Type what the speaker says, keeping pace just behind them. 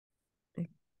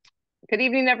Good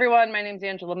evening, everyone. My name is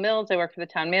Angela Mills. I work for the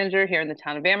town manager here in the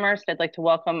town of Amherst. I'd like to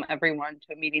welcome everyone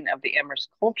to a meeting of the Amherst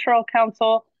Cultural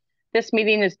Council. This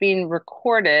meeting is being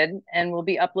recorded and will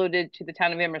be uploaded to the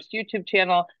town of Amherst YouTube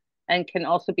channel and can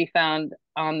also be found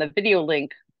on the video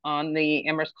link on the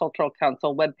Amherst Cultural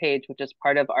Council webpage, which is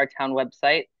part of our town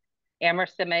website,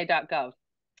 amherstma.gov.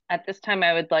 At this time,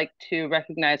 I would like to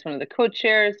recognize one of the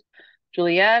co-chairs,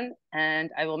 Julianne,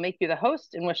 and I will make you the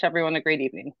host and wish everyone a great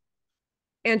evening.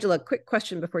 Angela, quick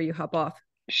question before you hop off.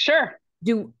 Sure.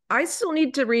 Do I still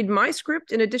need to read my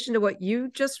script in addition to what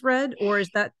you just read, or is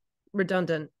that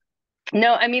redundant?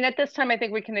 No, I mean, at this time, I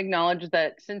think we can acknowledge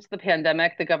that since the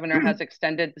pandemic, the governor has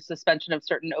extended the suspension of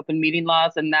certain open meeting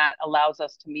laws, and that allows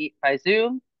us to meet by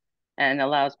Zoom and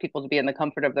allows people to be in the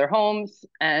comfort of their homes.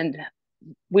 And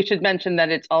we should mention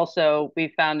that it's also,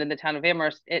 we found in the town of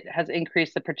Amherst, it has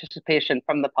increased the participation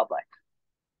from the public.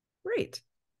 Great.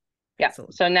 Yeah.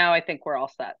 Excellent. So now I think we're all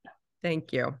set.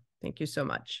 Thank you. Thank you so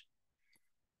much.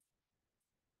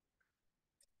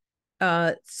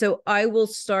 So I will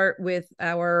start with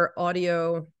our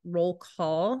audio roll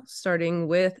call, starting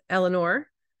with Eleanor.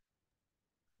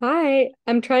 Hi,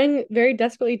 I'm trying very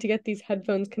desperately to get these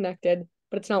headphones connected,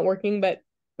 but it's not working, but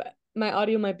my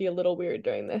audio might be a little weird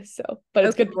during this, but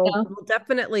it's Okay, good well, now. we'll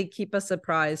definitely keep us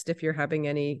apprised if you're having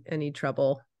any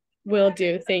trouble. Will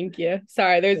do. Thank you.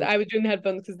 Sorry, I was doing the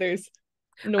headphones because there's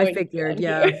noise. I figured,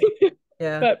 yeah.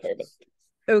 Yeah. But perfect.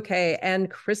 Okay,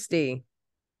 and Christy.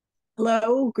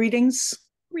 Hello, greetings.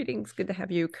 Greetings, good to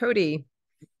have you. Cody.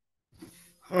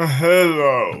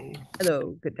 Hello.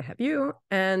 Hello, good to have you.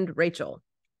 And Rachel.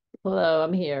 Hello,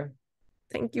 I'm here.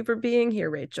 Thank you for being here,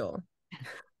 Rachel.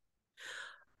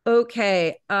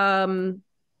 Okay,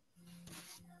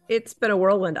 it's been a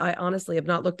whirlwind. I honestly have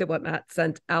not looked at what Matt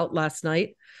sent out last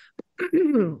night.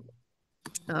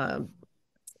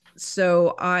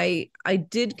 So I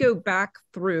did go back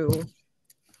through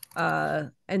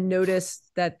and notice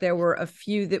that there were a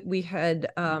few that we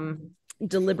had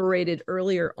deliberated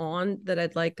earlier on that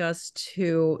I'd like us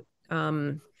to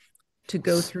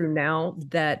go through now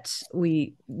that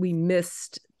we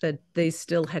missed, that they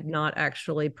still had not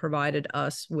actually provided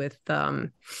us with the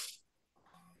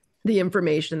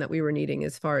information that we were needing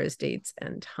as far as dates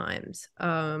and times.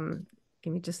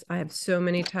 Give me just, I have so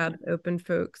many tabs open,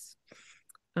 folks,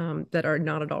 that are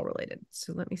not at all related.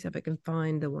 So let me see if I can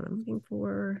find the one I'm looking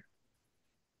for.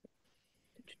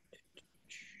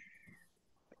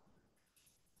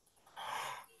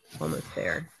 Almost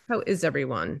there. How is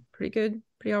everyone? Pretty good?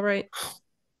 Pretty all right?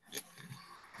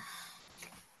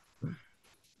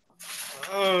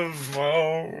 All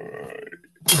right.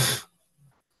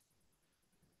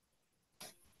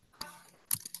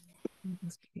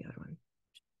 Let's get the other one.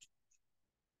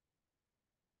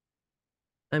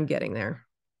 I'm getting there.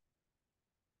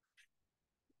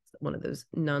 It's one of those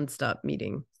nonstop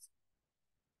meeting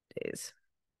days.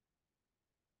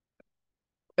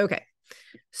 Okay.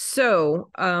 So,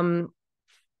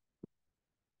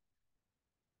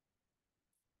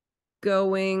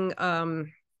 going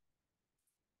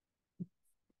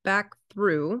back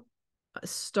through,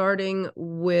 starting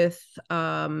with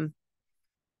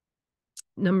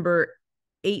number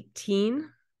 18,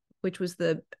 which was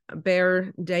the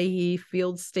Bear Dayi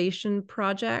Field Station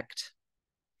project.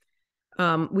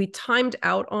 We timed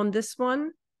out on this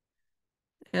one.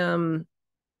 And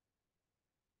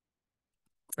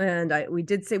we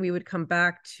did say we would come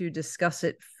back to discuss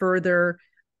it further.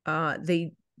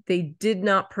 They did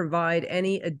not provide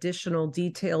any additional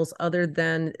details other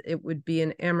than it would be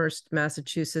in Amherst,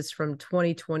 Massachusetts from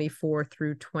 2024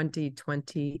 through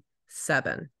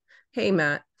 2027. Hey,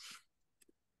 Matt.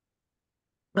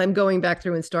 I'm going back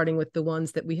through and starting with the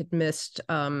ones that we had missed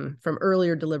from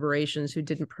earlier deliberations who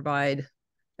didn't provide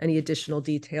any additional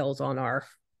details on our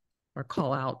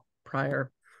call out prior.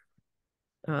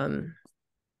 I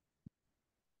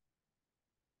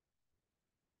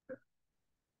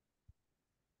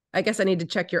guess I need to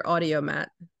check your audio, Matt.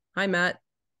 Hi, Matt.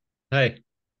 Hi.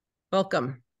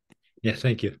 Welcome. Yeah,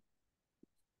 thank you.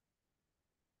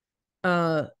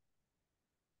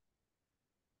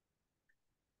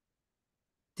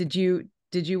 Did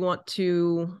you want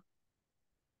to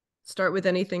start with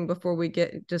anything before we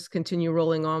just continue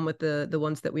rolling on with the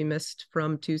ones that we missed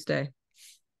from Tuesday?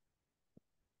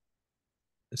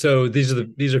 So these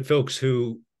are folks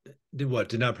who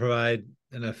did not provide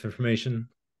enough information.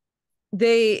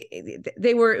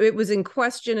 It was in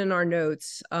question in our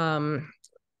notes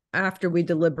after we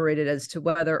deliberated as to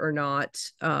whether or not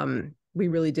we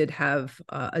really did have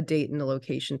a date and a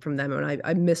location from them, and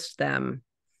I missed them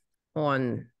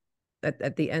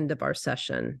at the end of our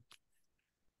session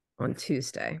on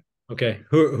Tuesday. Okay,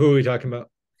 who are we talking about?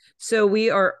 So we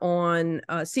are on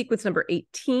sequence number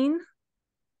 18,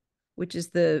 which is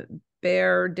the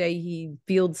Bear Dahy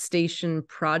Field Station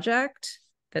project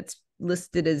that's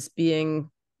listed as being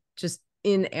just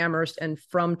in Amherst and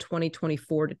from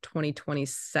 2024 to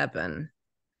 2027.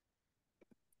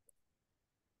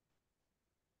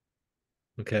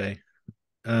 Okay.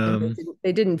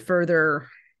 They didn't further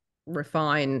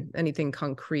refine anything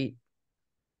concrete.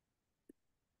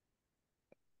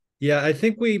 Yeah, I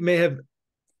think we may have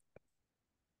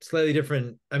slightly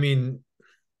different. I mean,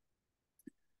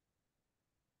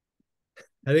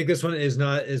 I think this one is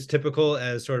not as typical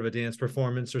as sort of a dance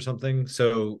performance or something.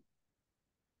 So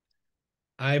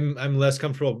I'm less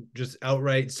comfortable just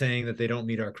outright saying that they don't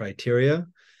meet our criteria.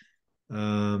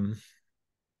 Because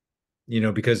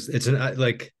it's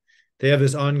like they have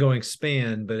this ongoing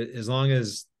span, but as long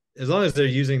as they're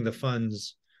using the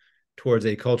funds towards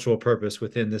a cultural purpose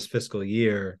within this fiscal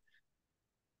year,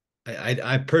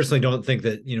 I personally don't think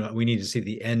that we need to see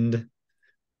the end.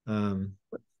 You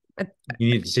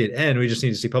need to see it end. We just need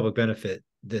to see public benefit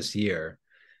this year.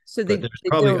 So there's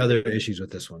probably other issues with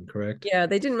this one, correct? Yeah,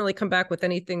 they didn't really come back with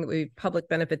anything that would be public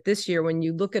benefit this year. When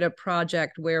you look at a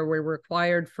project where we're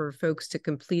required for folks to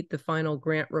complete the final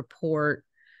grant report,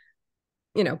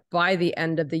 by the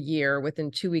end of the year, within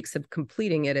 2 weeks of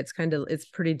completing it, it's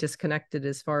pretty disconnected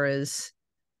as far as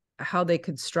how they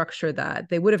could structure that.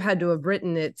 They would have had to have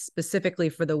written it specifically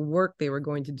for the work they were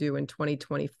going to do in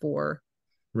 2024.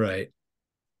 Right.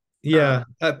 Yeah.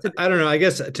 I don't know. I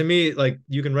guess to me, like,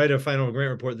 you can write a final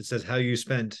grant report that says how you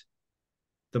spent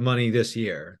the money this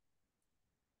year.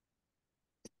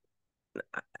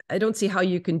 I don't see how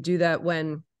you can do that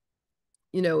when,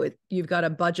 you've got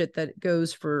a budget that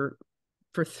goes for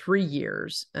 3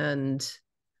 years. And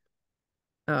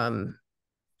I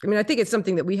think it's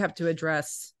something that we have to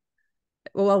address.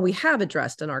 Well, we have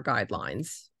addressed in our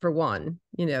guidelines, for one,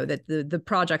 that the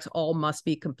projects all must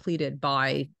be completed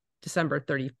by December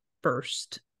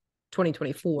 31st,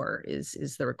 2024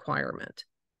 is the requirement.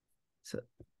 So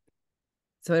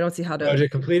I don't see how to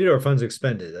project completed or funds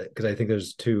expended, because I think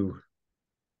there's two.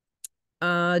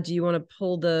 Do you want to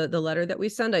pull the letter that we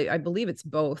send? I believe it's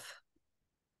both,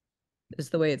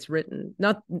 is the way it's written.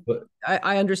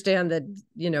 I understand that,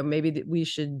 maybe that we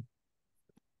should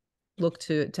look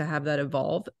to have that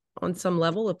evolve on some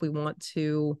level if we want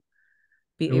to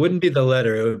be It wouldn't be the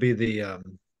letter, it would be the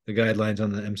guidelines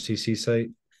on the MCC site.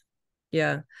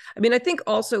 Yeah. I think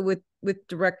also with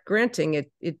direct granting,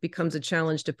 it becomes a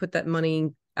challenge to put that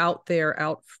money out there,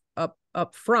 up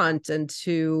front, and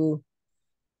to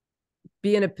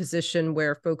be in a position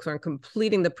where folks aren't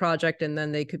completing the project and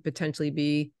then they could potentially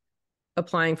be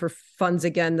applying for funds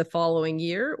again the following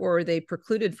year, or are they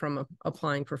precluded from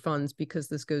applying for funds because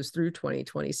this goes through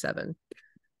 2027?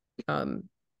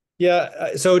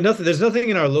 Yeah. So there's nothing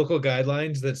in our local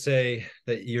guidelines that say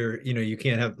that you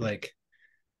can't have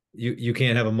you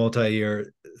can't have a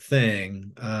multi-year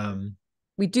thing.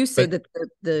 We do say that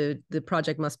the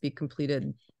project must be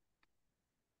completed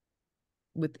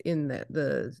within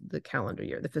the calendar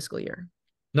year, the fiscal year.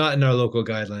 Not in our local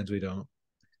guidelines, we don't.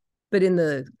 But in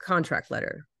the contract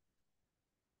letter.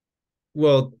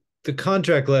 Well, the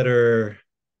contract letter,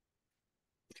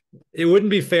 it wouldn't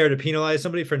be fair to penalize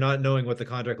somebody for not knowing what the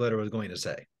contract letter was going to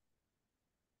say.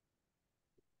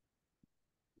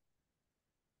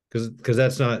 Because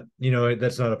that's not,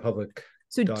 that's not a public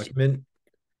document.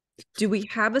 Do we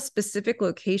have a specific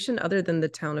location other than the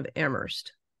town of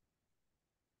Amherst?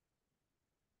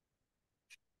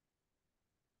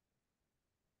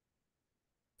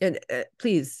 And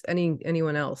please,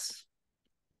 anyone else?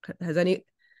 Has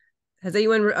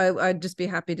anyone? I'd just be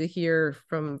happy to hear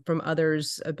from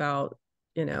others about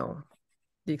the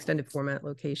extended format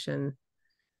location.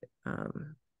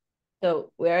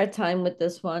 So we're at time with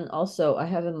this one. Also, I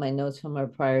have in my notes from our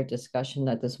prior discussion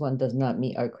that this one does not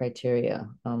meet our criteria,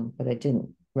 but I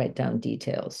didn't write down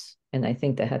details. And I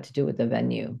think that had to do with the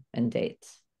venue and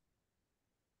dates.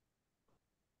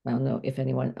 I don't know if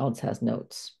anyone else has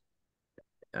notes.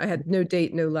 I had no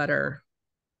date, no letter,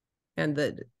 and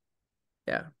that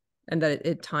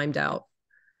it timed out.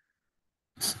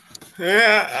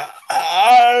 Yeah,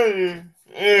 I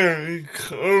am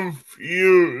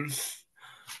confused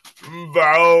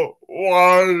about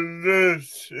why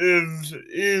this is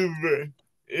even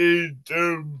a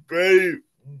debate,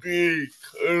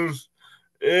 because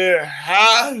it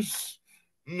has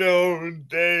no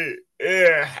date,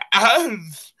 it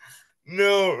has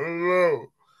no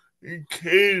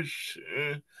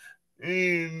location,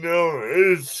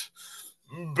 it's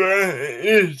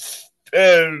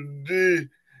the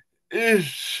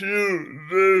issue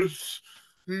this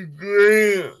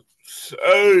grant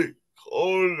cycle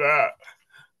people that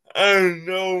I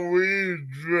know we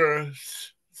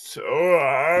address, so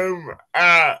I'm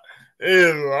at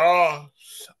a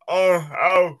loss on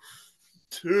how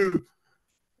to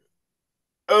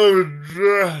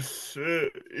address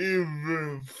it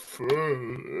even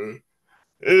further.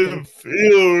 It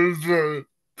feels like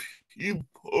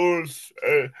people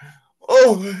say,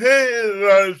 oh, hey,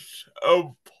 let's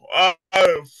apply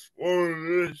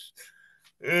for this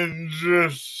and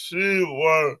just see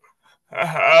what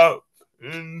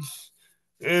happens,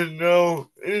 and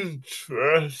no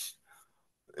interest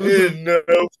in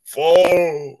the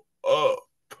follow up.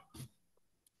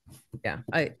 Yeah,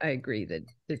 I agree that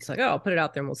it's like, oh, I'll put it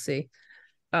out there and we'll see.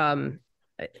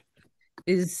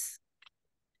 Is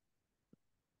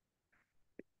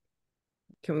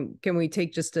can we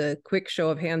take just a quick show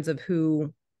of hands of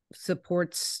who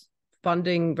supports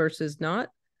funding versus not?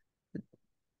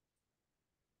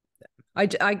 I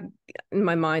in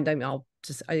my mind,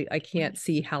 I can't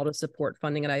see how to support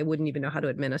funding, and I wouldn't even know how to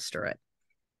administer it.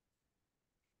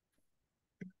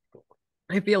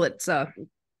 I feel it's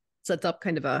sets up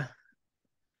kind of a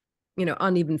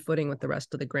uneven footing with the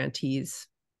rest of the grantees.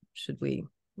 Should we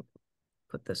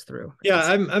put this through? Yeah,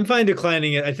 I'm fine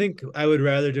declining it. I think I would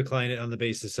rather decline it on the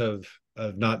basis of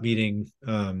not meeting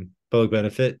public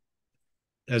benefit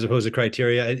as opposed to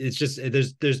criteria. It's just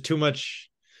there's too much.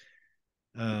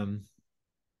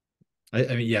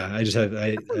 I mean, yeah, I still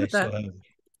have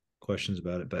questions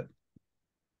about it, but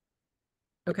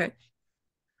okay.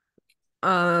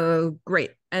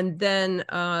 Great. And then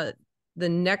the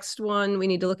next one we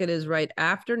need to look at is right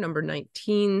after number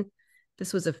 19.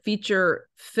 This was a feature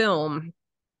film.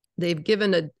 They've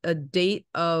given a date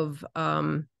of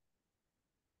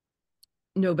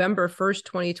November 1st,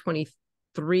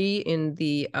 2023 in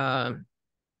the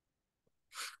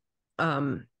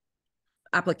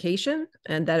application,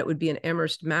 and that it would be in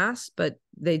Amherst, Mass, but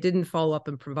they didn't follow up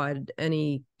and provide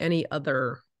any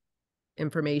other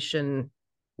information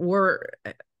or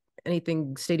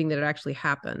anything stating that it actually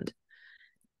happened.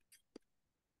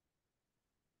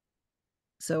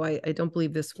 So I don't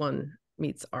believe this one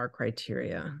meets our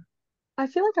criteria. I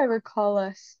feel like I recall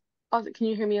us. Also, can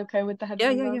you hear me okay with the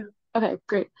headphones on? Yeah. Okay,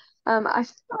 great. I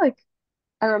feel like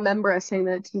I remember us saying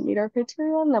that it didn't meet our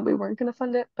criteria and that we weren't going to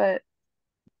fund it,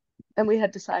 and we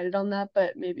had decided on that,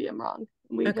 but maybe I'm wrong.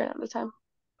 We ran out of time.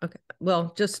 Okay.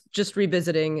 Well, just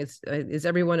revisiting, is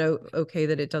everyone okay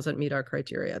that it doesn't meet our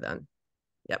criteria then?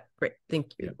 Yep. Great.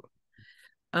 Thank you.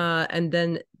 And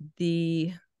then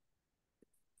the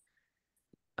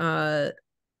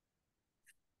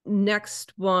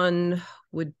next one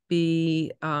would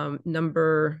be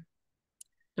number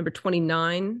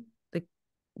 29, the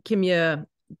Kimya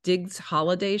Diggs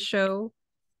Holiday Show.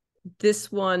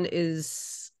 This one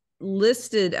is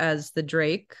listed as the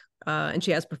Drake, and she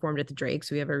has performed at the Drake,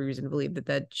 so we have every reason to believe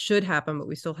that should happen, but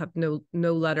we still have no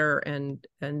letter and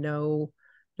no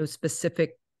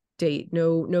specific date,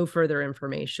 no further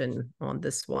information on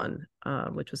this one,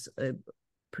 which was a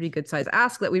pretty good size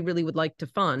ask that we really would like to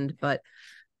fund, but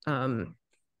I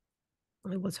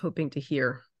was hoping to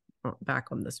hear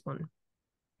back on this one.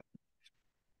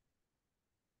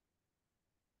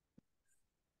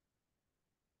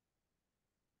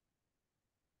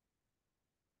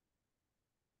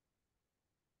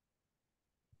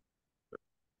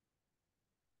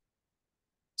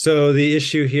 So the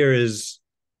issue here is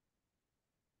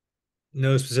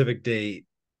no specific date,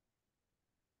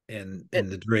 and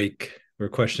the Drake. We're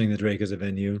questioning the Drake as a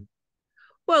venue.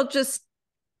 Well, just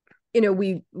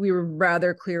we were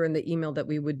rather clear in the email that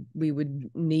we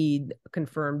would need a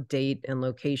confirmed date and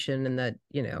location, and that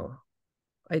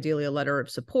ideally a letter of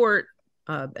support.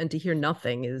 And to hear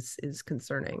nothing is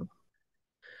concerning.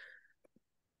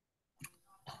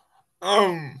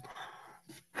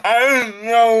 I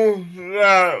know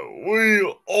that we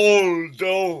all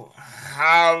don't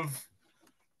have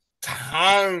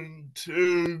time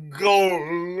to go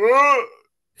look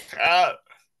at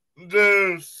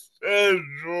the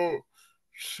schedule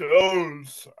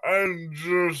shows.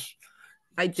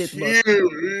 I did look.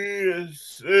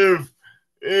 Curious if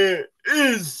it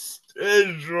is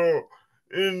scheduled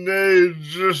and they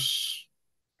just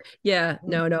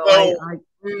no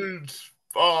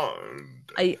respond.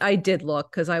 I did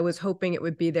look because I was hoping it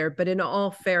would be there, but in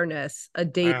all fairness, a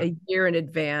date a year in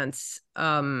advance,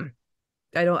 I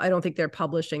don't think they're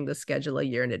publishing the schedule a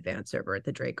year in advance over at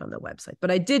the Drake on the website,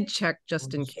 but I did check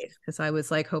just in case, because I was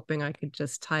like hoping I could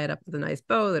just tie it up with a nice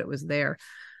bow that it was there.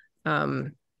 Okay.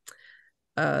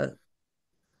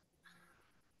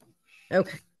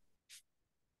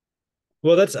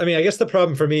 Well, I guess the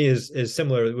problem for me is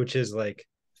similar, which is like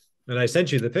And I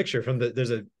sent you the picture from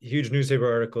there's a huge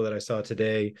newspaper article that I saw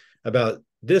today about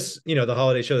this, the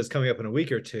holiday show that's coming up in a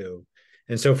week or two.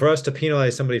 And so for us to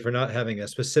penalize somebody for not having a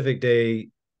specific day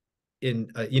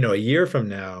in, a year from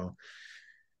now,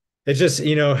 it's just,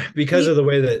 because of the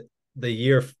way that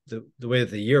the way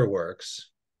that the year works.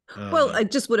 Well, I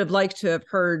just would have liked to have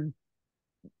heard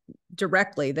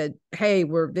directly that, hey,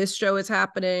 this show is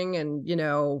happening, and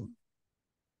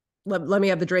let me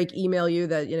have the Drake email you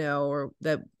that, or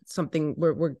that something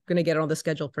we're going to get on the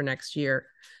schedule for next year.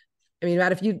 I mean,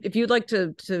 Matt, if you'd like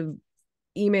to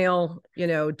email,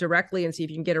 directly and see if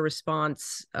you can get a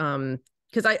response,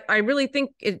 because I really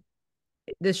think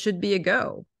this should be a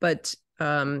go. But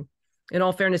in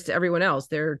all fairness to everyone else,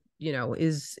 there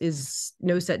is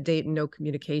no set date and no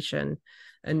communication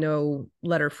and no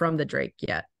letter from the Drake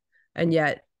yet, and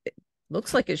yet it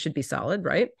looks like it should be solid,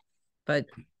 right? But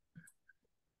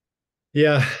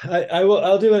yeah,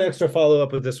 I'll do an extra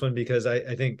follow-up with this one, because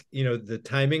I think, the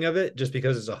timing of it, just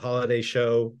because it's a holiday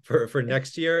show for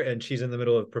next year and she's in the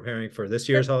middle of preparing for this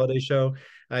year's holiday show,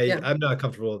 I'm not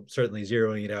comfortable certainly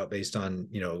zeroing it out based on,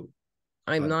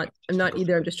 I'm not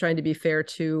either. I'm just trying to be fair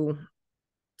to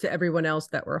everyone else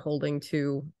that we're holding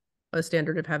to a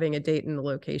standard of having a date and the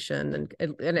location,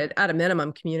 and at a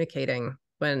minimum communicating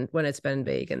when it's been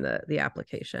vague in the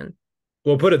application.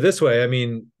 Well, put it this way. I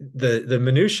mean, the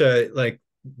minutia, like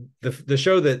the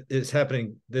show that is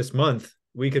happening this month,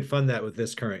 we could fund that with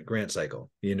this current grant cycle,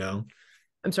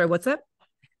 I'm sorry, what's that?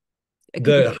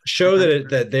 The show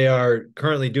that they are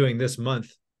currently doing this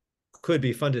month could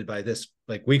be funded by this.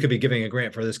 Like, we could be giving a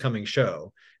grant for this coming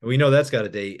show, and we know that's got a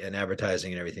date and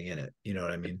advertising and everything in it. You know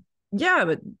what I mean? Yeah,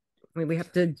 but I mean, we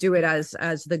have to do it as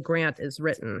the grant is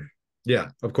written. Yeah,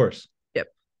 of course. Yep.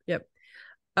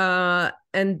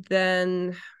 And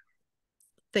then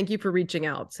thank you for reaching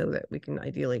out so that we can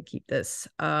ideally keep this.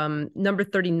 Number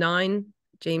 39,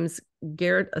 James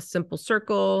Garrett, A Simple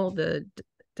Circle, the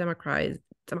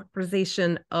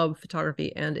democratization of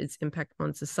photography and its impact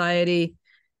on society.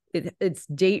 Its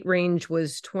date range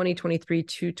was 2023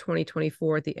 to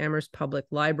 2024 at the Amherst Public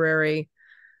Library.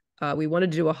 We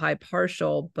wanted to do a high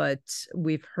partial, but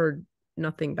we've heard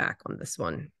nothing back on this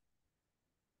one.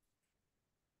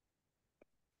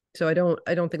 So I don't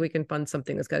think we can fund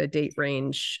something that's got a date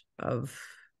range of,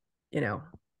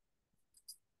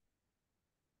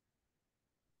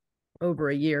 over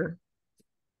a year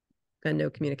and no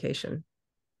communication.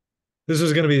 This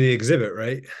was going to be the exhibit,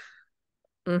 right?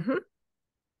 Mm-hmm.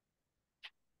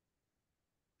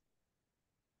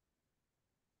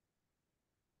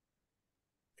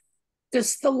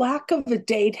 Does the lack of a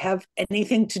date have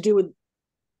anything to do with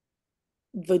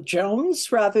the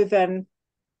Jones rather than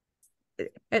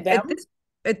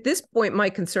at this point, my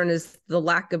concern is the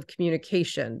lack of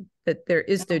communication, that there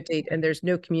is no date and there's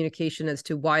no communication as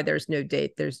to why there's no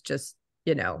date. There's just,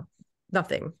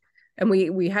 nothing. And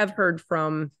we have heard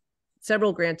from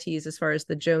several grantees, as far as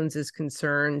the Jones is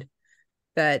concerned,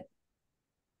 that,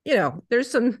 there's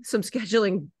some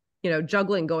scheduling,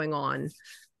 juggling going on.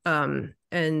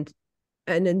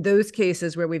 And in those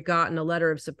cases where we've gotten a letter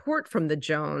of support from the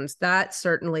Jones, that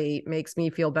certainly makes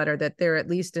me feel better that they're at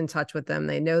least in touch with them.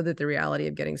 They know that the reality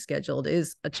of getting scheduled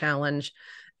is a challenge,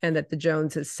 and that the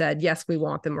Jones has said, yes, we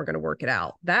want them, we're going to work it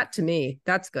out. That, to me,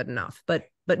 that's good enough. But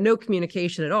no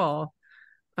communication at all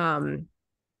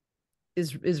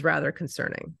is rather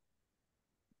concerning.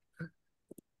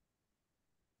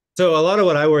 So a lot of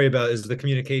what I worry about is the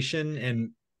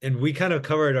communication, and we kind of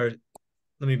covered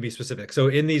let me be specific. So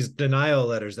in these denial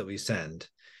letters that we send,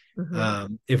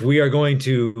 if we are going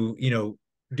to,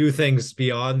 do things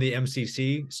beyond the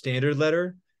MCC standard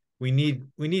letter, we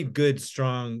need good,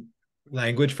 strong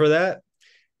language for that.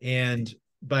 And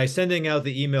by sending out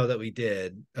the email that we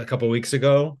did a couple of weeks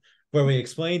ago, where we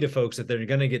explained to folks that they're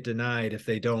going to get denied if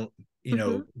they don't,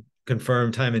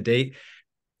 confirm time and date,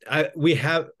 we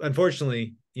have,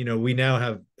 unfortunately, we now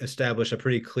have established a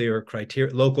pretty clear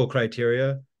local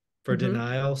criteria for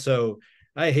denial. So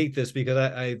I hate this, because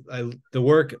I the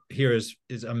work here is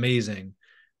amazing,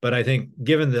 but I think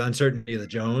given the uncertainty of the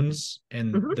Jones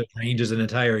and the range is an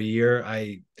entire year,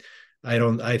 I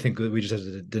think that we just have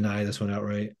to deny this one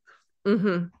outright.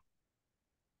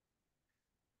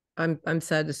 I'm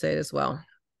sad to say it as well.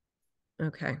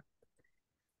 Okay.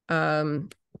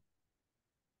 And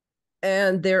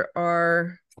there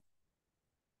are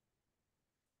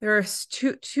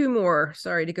two more.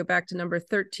 Sorry, to go back to number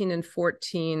 13 and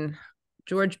 14.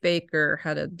 George Baker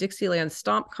had a Dixieland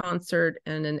Stomp concert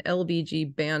and an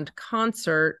LBG band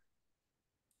concert.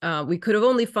 We could have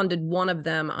only funded one of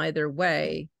them either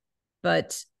way,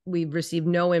 but we've received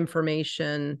no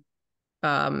information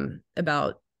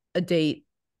about a date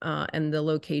and the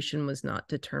location was not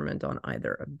determined on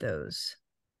either of those.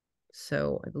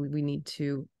 So I believe we need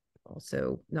to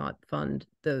also not fund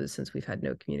those since we've had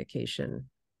no communication.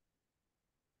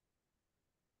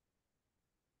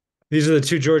 These are the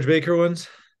two George Baker ones?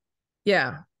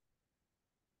 Yeah.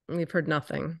 We've heard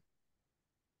nothing.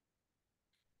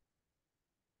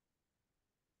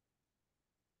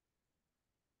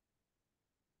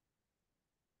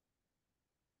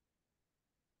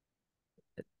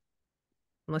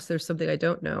 Unless there's something I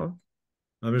don't know.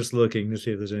 I'm just looking to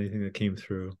see if there's anything that came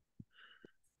through.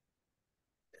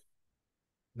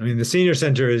 I mean, the senior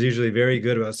center is usually very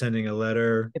good about sending a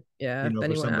letter, Yeah, you know,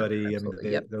 for somebody. I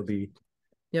mean, they'll be,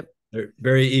 they're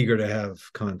very eager to have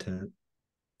content.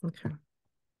 Okay.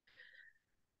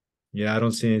 Yeah, I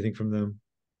don't see anything from them.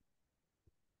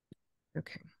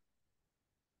 Okay.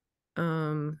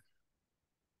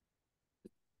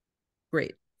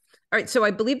 Great. All right, so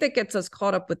I believe that gets us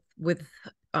caught up with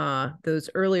those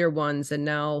earlier ones, and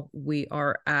now we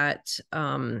are at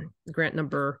grant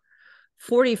number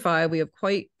 45. We have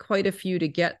quite a few to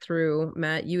get through.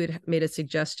 Matt, you had made a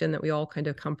suggestion that we all kind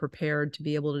of come prepared to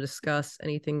be able to discuss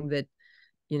anything that,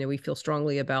 you know, we feel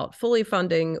strongly about fully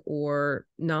funding or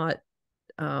not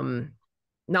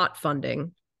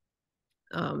funding.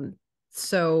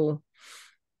 So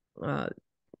I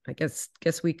guess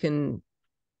we can,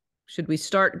 should we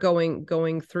start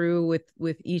going through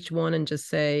with each one and just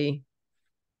say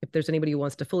if there's anybody who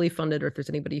wants to fully fund it or if there's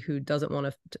anybody who doesn't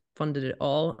want to fund it at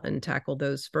all, and tackle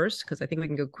those first? Because I think we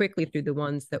can go quickly through the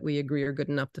ones that we agree are good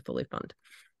enough to fully fund.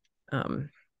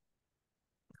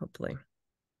 Hopefully.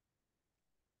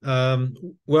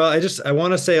 Well, I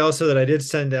want to say also that I did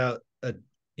send out a,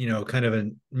 you know, kind of a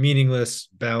meaningless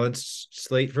balanced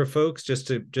slate for folks just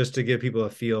to give people a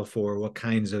feel for what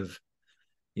kinds of,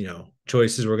 you know,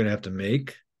 choices we're going to have to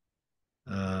make.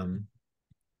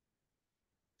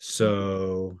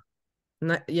 So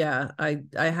yeah, I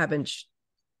haven't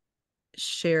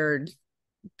shared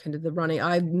kind of the running.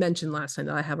 I mentioned last time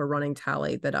that I have a running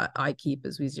tally that I keep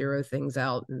as we zero things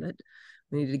out, and that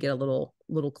we need to get a little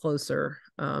closer.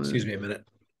 Excuse me a minute.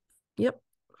 Yep.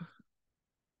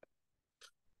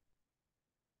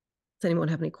 Does anyone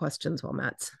have any questions while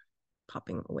Matt's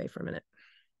popping away for a minute?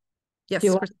 Yes.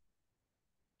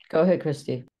 Go ahead,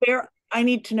 Christy. I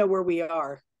need to know where we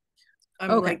are.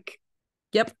 I'm okay. like,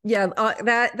 yep. Yeah.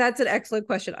 That's an excellent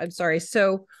question. I'm sorry.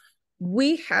 So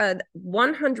we had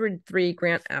 103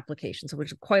 grant applications,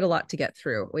 which is quite a lot to get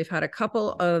through. We've had a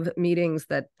couple of meetings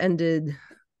that ended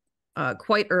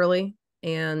quite early,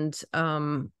 and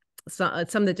some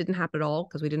that didn't happen at all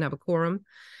because we didn't have a quorum.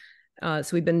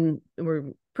 So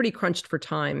we're pretty crunched for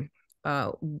time.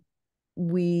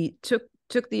 We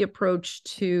took the approach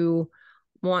to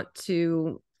want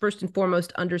to first and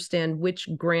foremost understand which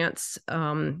grants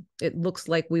it looks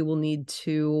like we will need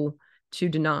to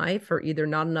deny for either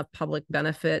not enough public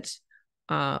benefit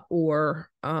or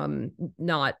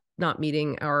not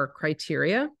meeting our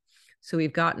criteria. So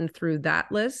we've gotten through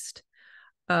that list.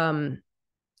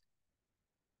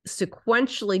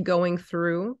 Sequentially going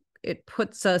through, it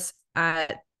puts us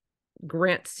at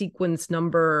grant sequence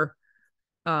number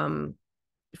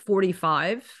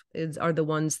 45 are the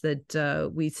ones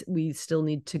that we still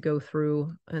need to go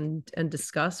through and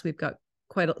discuss. We've got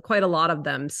quite a lot of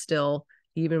them still,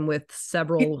 even with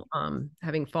several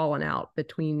having fallen out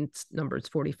between numbers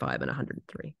 45 and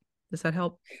 103. Does that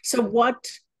help? So what,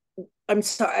 I'm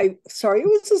sorry, it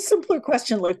was a simpler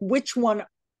question. Like, which one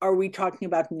are we talking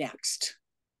about next?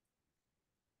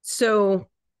 So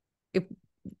if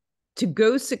to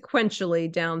go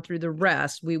sequentially down through the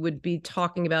rest, we would be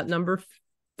talking about number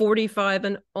 45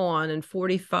 and on, and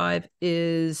 45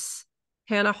 is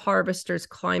Hannah Harvester's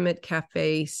Climate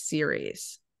Cafe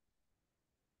series.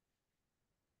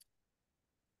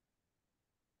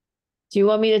 Do you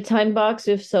want me to time box?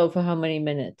 If so, for how many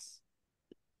minutes?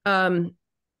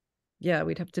 Yeah,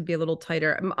 we'd have to be a little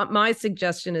tighter. My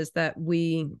suggestion is that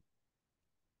we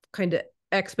kind of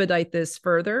expedite this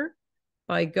further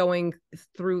by going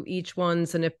through each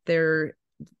ones, and if they're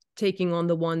taking on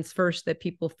the ones first that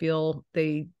people feel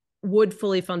they would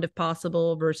fully fund if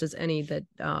possible versus any that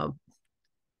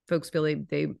folks feel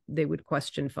they would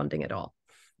question funding at all,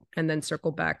 and then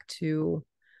circle back to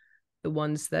the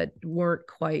ones that weren't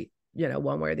quite, you know,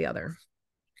 one way or the other.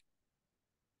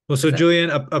 Well, so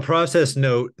Julian, a process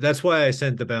note, that's why I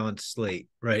sent the balanced slate,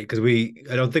 right? Because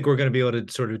I don't think we're going to be able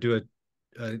to sort of do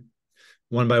a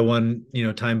one by one, you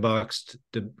know, time boxed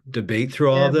debate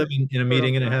through all of them in a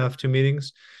meeting and a half, 2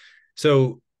 meetings.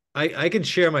 So I can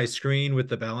share my screen with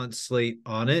the balance slate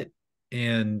on it,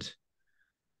 and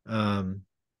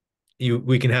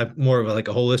we can have more of like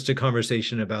a holistic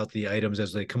conversation about the items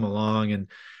as they come along. And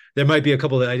there might be a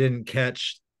couple that I didn't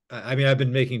catch. I mean, I've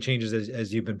been making changes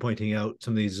as you've been pointing out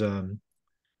some of these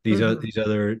these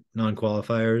other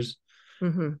non-qualifiers.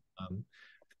 Mm-hmm.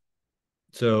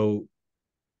 So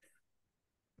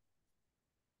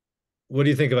what do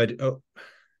you think of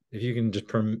if you can just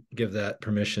give that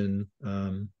permission?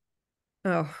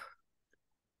 Oh,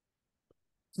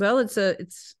 well, it's a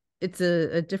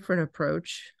different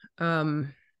approach.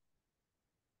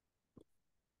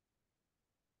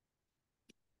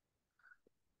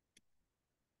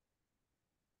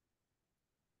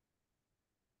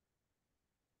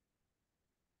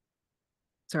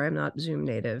 Sorry, I'm not Zoom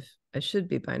native. I should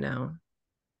be by now.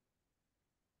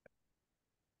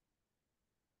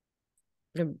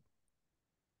 It'd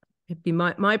be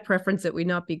my preference that we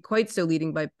not be quite so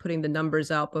leading by putting the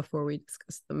numbers out before we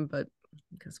discuss them, but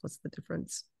because what's the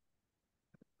difference?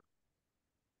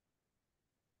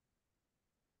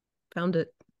 Found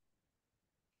it.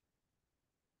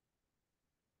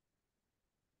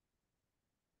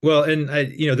 Well, and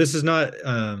this is not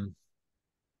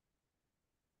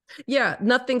yeah,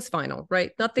 nothing's final,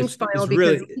 right? Nothing's final,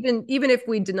 because really, even if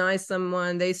we deny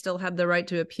someone, they still have the right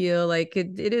to appeal. Like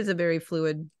it is a very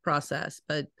fluid process,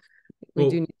 but we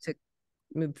do need to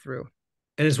move through.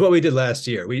 And it's what we did last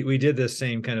year. We did this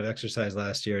same kind of exercise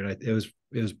last year, and it was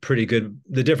pretty good.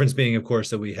 The difference being, of course,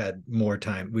 that we had more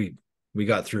time. We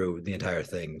got through the entire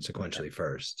thing sequentially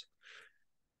first.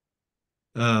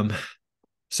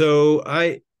 So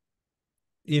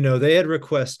they had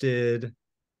requested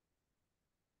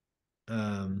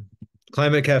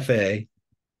Climate Cafe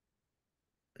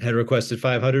had requested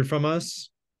 500 from us,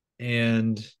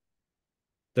 and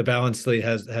the balance slate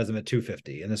has them at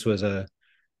 250. And this was a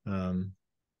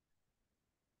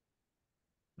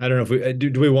I don't know if we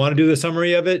do we want to do the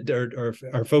summary of it, or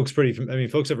are folks pretty, I mean,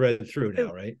 folks have read through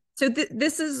now, right? So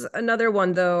this is another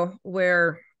one though,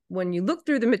 where when you look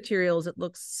through the materials, it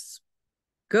looks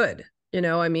good,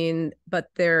 I mean, but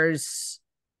there's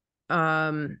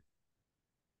no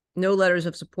letters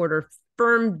of support or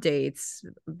firm dates,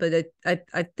 but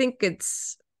I think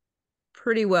it's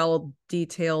pretty well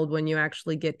detailed when you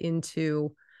actually get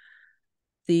into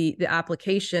the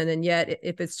application. And yet,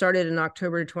 if it started in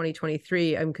October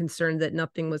 2023, I'm concerned that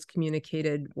nothing was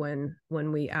communicated when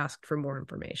we asked for more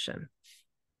information.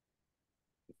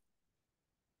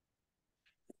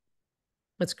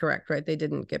 That's correct, right? They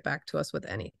didn't get back to us with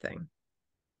anything.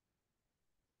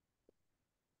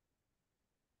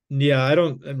 Yeah, I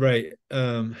don't, right.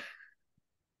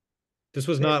 This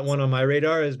was not one on my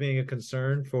radar as being a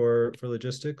concern for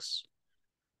logistics.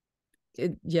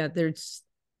 Yeah,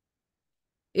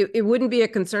 it wouldn't be a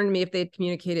concern to me if they'd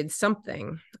communicated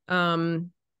something.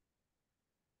 I'm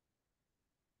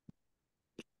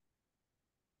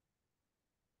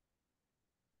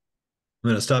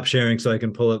going to stop sharing so I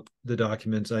can pull up the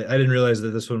documents. I didn't realize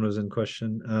that this one was in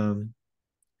question.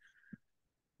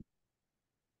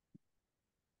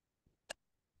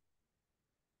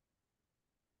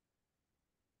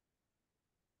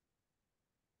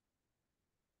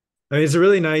 I mean, it's a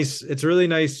really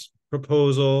nice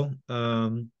proposal.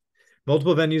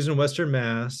 Multiple venues in Western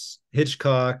Mass: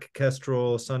 Hitchcock,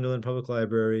 Kestrel, Sunderland Public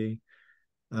Library.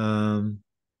 And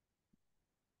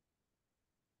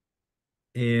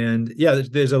yeah,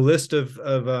 there's a list of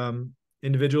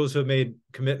individuals who have made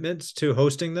commitments to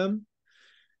hosting them,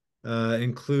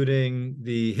 including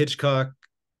the Hitchcock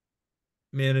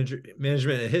management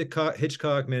at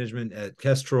Hitchcock, management at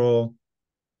Kestrel.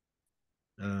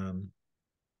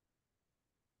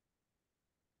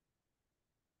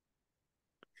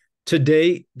 To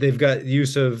date, they've got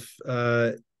use of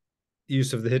the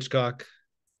Hitchcock.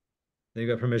 They've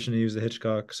got permission to use the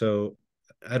Hitchcock. So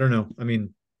I don't know. I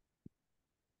mean,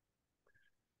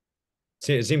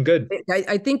 it seemed good.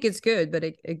 I think it's good, but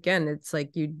again, it's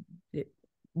like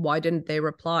why didn't they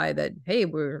reply that, hey,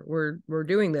 we're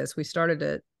doing this? We started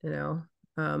it,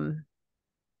 Well,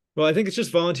 I think it's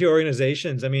just volunteer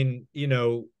organizations. I mean,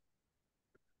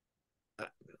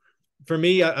 for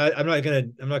me, I'm not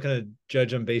gonna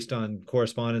judge them based on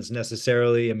correspondence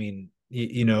necessarily. I mean,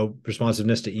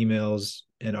 responsiveness to emails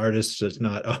and artists, those are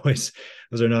not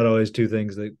always two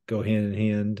things that go hand in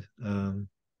hand.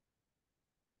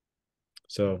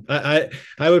 So I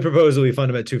would propose that we fund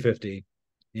them at 250.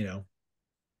 Yeah,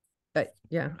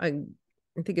 I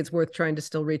think it's worth trying to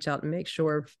still reach out and make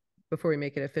sure before we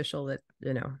make it official that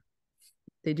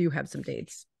they do have some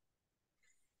dates.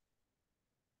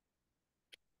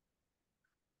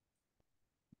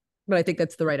 But I think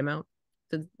that's the right amount.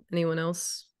 Does anyone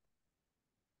else?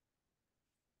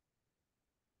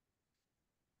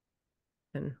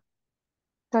 And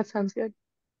That sounds good.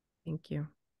 Thank you.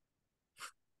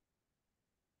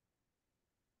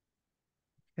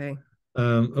 Okay.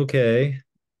 Okay.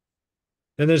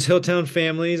 Then there's Hilltown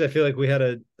families. I feel like we had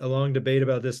a long debate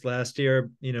about this last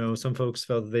year. You know, some folks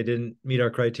felt that they didn't meet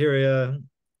our criteria.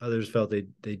 Others felt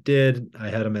they did. I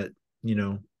had them at, you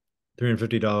know,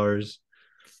 $350.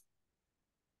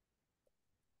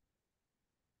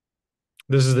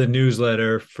 This is the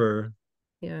newsletter for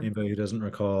anybody who doesn't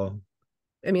recall.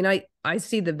 I mean, I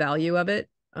see the value of it.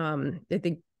 I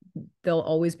think there'll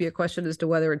always be a question as to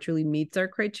whether it truly meets our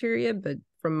criteria, but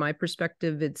from my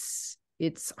perspective, it's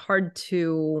hard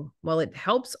to, while it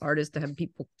helps artists to have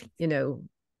people, you know,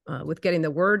 with getting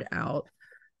the word out,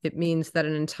 it means that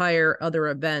an entire other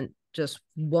event just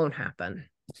won't happen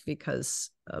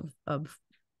because of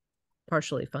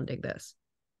partially funding this.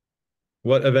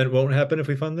 What event won't happen if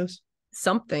we fund this?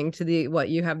 Something to the, what,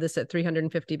 you have this at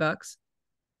 $350,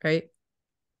 right?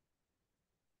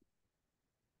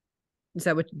 Is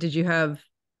that what, did you have?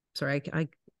 Sorry, I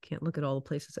can't look at all the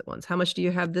places at once. How much do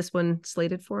you have this one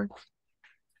slated for?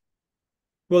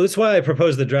 Well, that's why I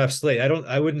proposed the draft slate.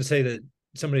 I wouldn't say that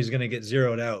somebody's going to get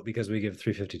zeroed out because we give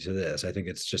 350 to this. I think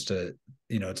it's just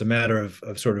it's a matter of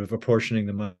sort of apportioning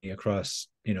the money across,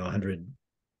 100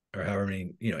 or however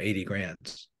many, 80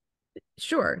 grants.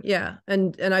 Sure. Yeah.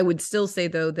 And I would still say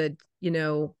though that,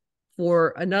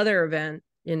 for another event,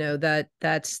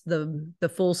 that's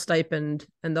the full stipend,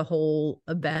 and the whole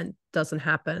event doesn't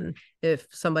happen if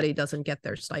somebody doesn't get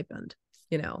their stipend,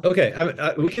 Okay.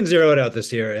 We can zero it out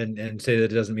this year and say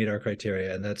that it doesn't meet our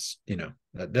criteria. And that's,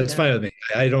 that's fine with me.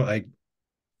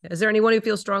 Is there anyone who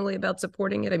feels strongly about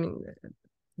supporting it? I mean,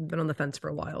 I've been on the fence for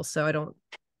a while, so I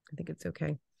think it's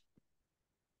okay.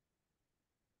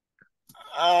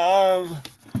 I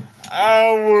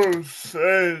would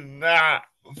say not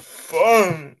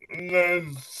fun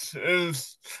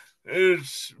since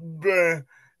it's been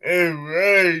a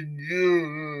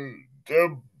regular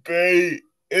debate.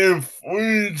 If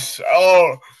we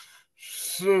saw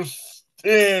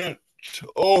substantial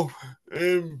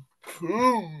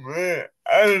improvement,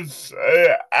 I'd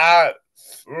say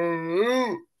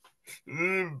absolute,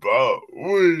 but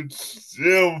we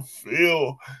still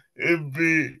feel it'd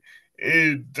be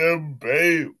a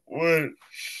debate which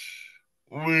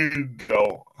we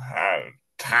don't have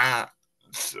time.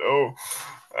 So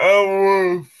I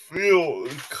would feel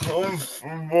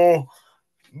comfortable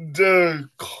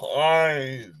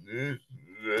declining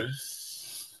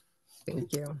this.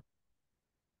 Thank you.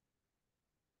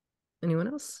 Anyone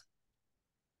else?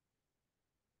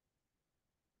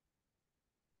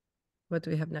 What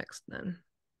do we have next then?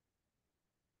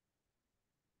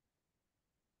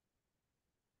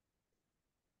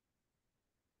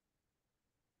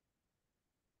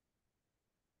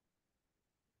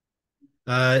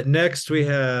 Next, we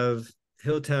have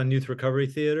Hilltown Youth Recovery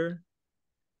Theater.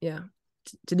 Yeah.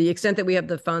 To the extent that we have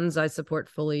the funds, I support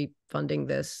fully funding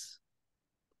this.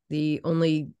 The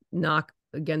only knock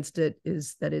against it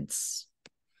is that it's,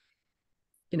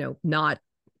 not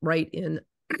right in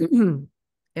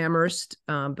Amherst,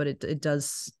 but it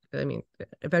does. I mean,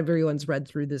 if everyone's read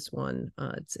through this one,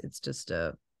 it's just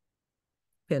a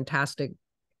fantastic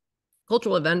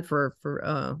cultural event for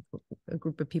a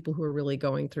group of people who are really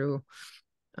going through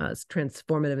a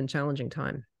transformative and challenging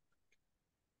time.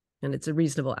 And it's a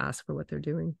reasonable ask for what they're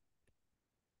doing.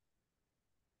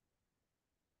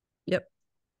 Yep.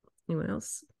 Anyone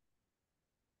else?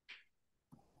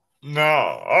 No,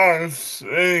 I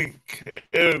think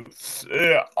it's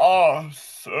an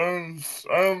awesome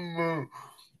summer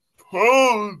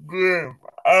program.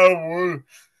 I would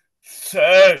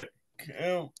second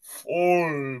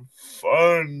for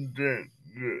funding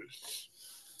this.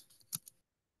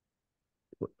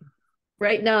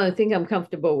 Right now, I think I'm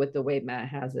comfortable with the way Matt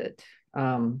has it,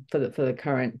 for the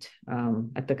current,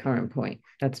 at the current point.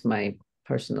 That's my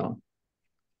personal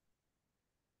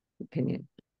opinion.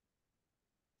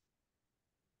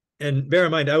 And bear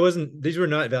in mind, these were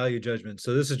not value judgments.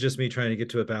 So this is just me trying to get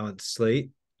to a balanced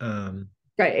slate. Right,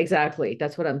 exactly.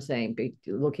 That's what I'm saying.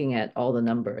 Looking at all the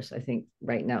numbers, I think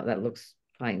right now that looks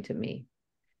fine to me.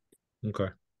 Okay.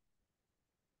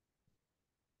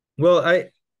 Well,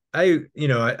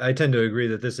 I tend to agree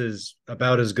that this is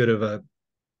about as good of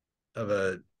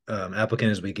a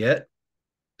applicant as we get.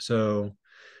 So,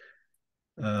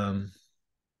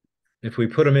 if we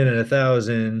put them in at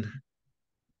 1,000,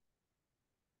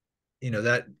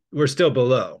 that we're still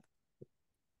below.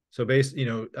 So I'm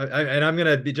going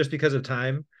to be, just because of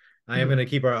time, I am going to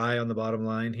keep our eye on the bottom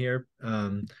line here.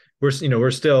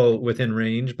 We're still within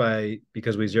range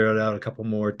because we zeroed out a couple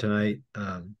more tonight.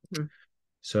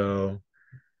 So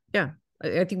yeah,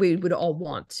 I think we would all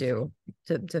want to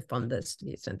fund this to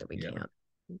the extent that we can.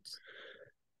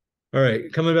 All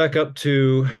right, coming back up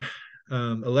to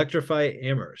electrify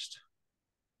Amherst.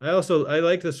 I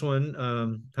like this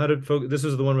one. How did folks? This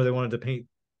is the one where they wanted to paint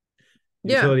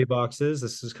utility boxes.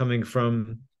 This is coming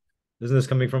from. Isn't this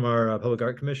coming from our Public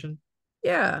Art Commission?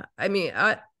 Yeah, I mean,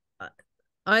 I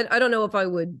don't know if I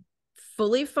would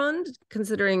fully fund,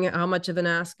 considering how much of an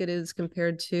ask it is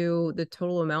compared to the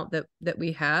total amount that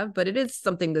we have, but it is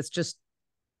something that's just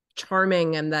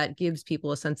charming and that gives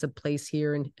people a sense of place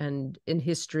here and in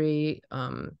history,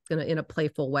 in a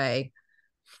playful way.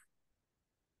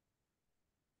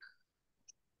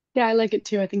 Yeah, I like it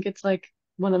too. I think it's like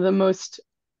one of the most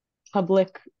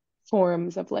public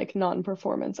forms of like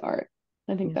non-performance art.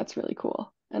 I think that's really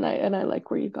cool. And I like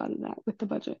where you got it at with the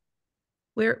budget.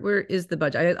 Where is the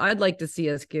budget? I'd like to see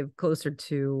us give closer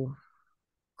to,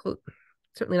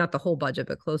 certainly not the whole budget,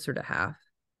 but closer to half.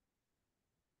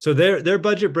 So their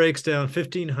budget breaks down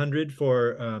 1,500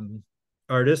 for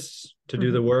artists to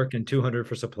do the work and 200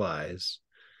 for supplies.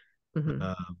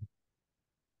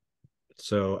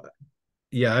 So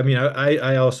yeah, I mean,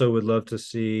 I also would love to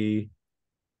see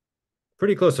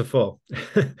pretty close to full.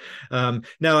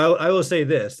 Now I will say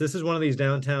this is one of these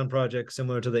downtown projects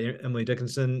similar to the Emily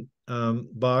Dickinson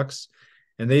box,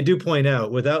 and they do point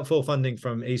out without full funding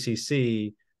from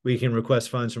ACC, we can request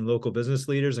funds from local business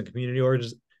leaders and community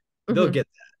orgs. They'll get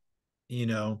that. You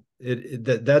know,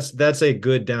 that's a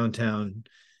good downtown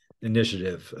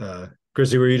initiative.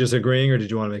 Chrissy, were you just agreeing, or did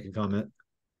you want to make a comment?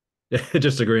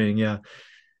 Just agreeing, yeah.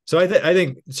 So I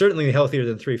think certainly healthier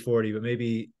than 340, but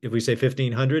maybe if we say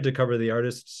 1,500 to cover the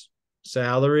artist's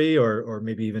salary, or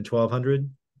maybe even 1,200.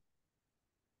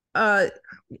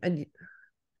 And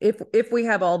if we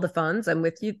have all the funds, I'm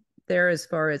with you there. As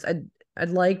far as I'd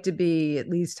like to be at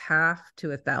least half to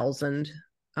 1,000.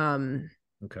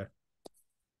 Okay.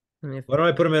 Why don't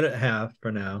I put them at half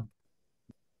for now?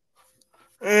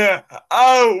 Yeah,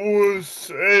 I would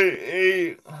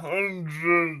say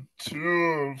 800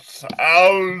 to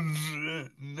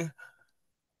 1,000.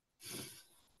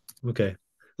 Okay,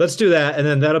 let's do that, and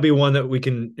then that'll be one that we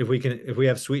can, if we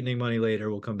have sweetening money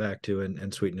later, we'll come back to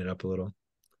and sweeten it up a little.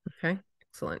 Okay,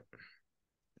 excellent.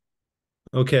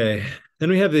 Okay,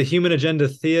 then we have the Human Agenda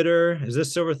Theater. Is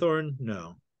this Silverthorne?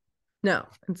 No,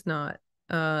 it's not.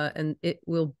 And it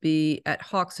will be at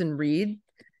Hawks and Reed.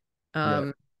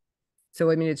 So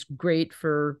I mean, it's great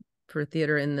for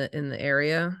theater in the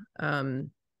area, and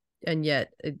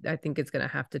yet I think it's going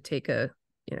to have to take we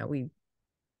are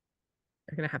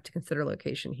going to have to consider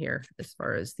location here as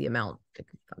far as the amount that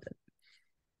can be funded.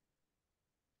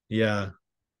 Yeah,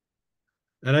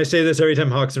 and I say this every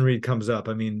time Hawks and Reed comes up.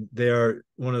 I mean, they are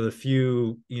one of the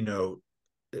few.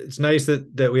 It's nice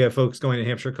that we have folks going to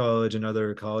Hampshire College and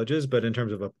other colleges, but in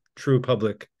terms of a true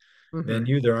public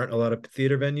venue, there aren't a lot of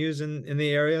theater venues in the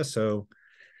area. So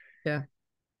yeah,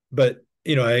 but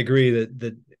I agree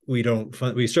that we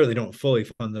certainly don't fully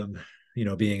fund them,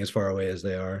 being as far away as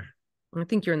they are. I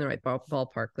think you're in the right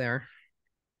ballpark there.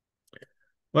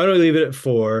 Why don't we leave it at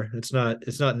 4? It's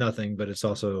not nothing, but it's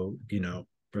also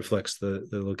reflects the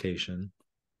location.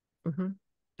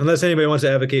 Unless anybody wants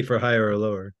to advocate for higher or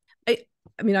lower.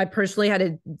 I mean, I personally had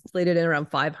it slated in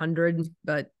around 500,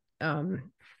 but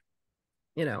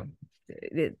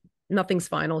nothing's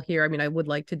final here. I mean, I would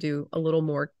like to do a little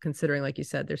more, considering, like you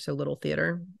said, there's so little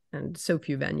theater and so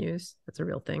few venues. That's a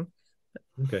real thing.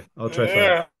 Okay, I'll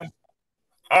try 5.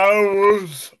 I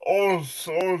was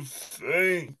also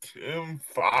thinking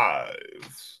 5.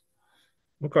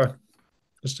 Okay,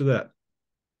 let's do that.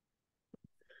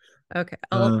 Okay,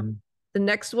 the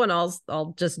next one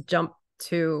I'll just jump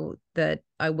to that.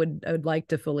 I would like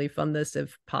to fully fund this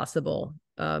if possible.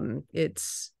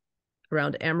 It's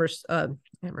around Amherst,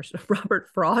 Robert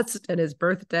Frost and his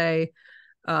birthday,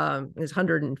 his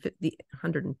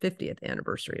 150th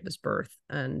anniversary of his birth,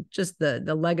 and just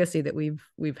the legacy that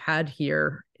we've had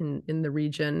here in the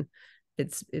region.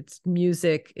 It's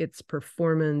music, it's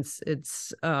performance,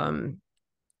 it's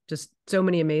just so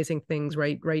many amazing things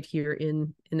right here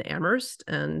in Amherst,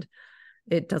 and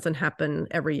it doesn't happen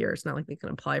every year. It's not like we can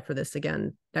apply for this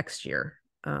again next year.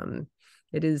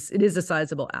 It is a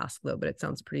sizable ask though, but it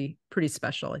sounds pretty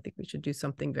special. I think we should do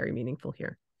something very meaningful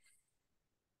here.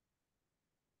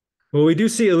 Well, we do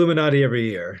see Illuminati every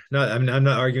year. I'm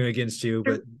not arguing against you,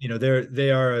 but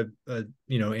they are a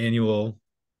annual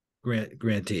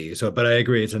grantee. So, but I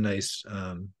agree, it's a nice.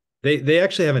 They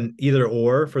actually have an either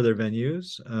or for their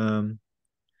venues.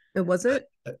 Was it?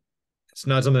 It's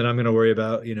not something I'm going to worry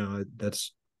about.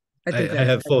 I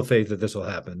have full faith that this will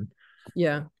happen.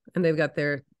 Yeah, and they've got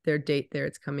their date there.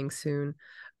 It's coming soon.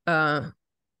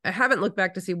 haven't looked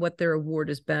back to see what their award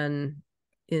has been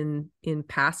in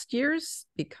past years,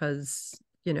 because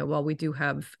while we do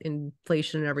have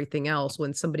inflation and everything else,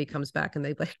 when somebody comes back and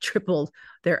they've like tripled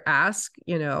their ask,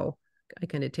 I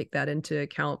kind of take that into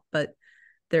account. But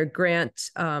their grant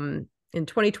in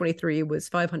 2023 was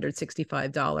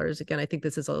 $565. Again, I think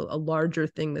this is a larger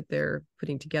thing that they're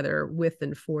putting together with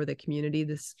and for the community,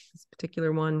 this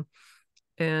particular one.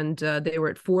 And they were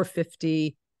at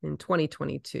 $450 in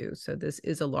 2022. So this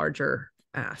is a larger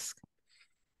ask.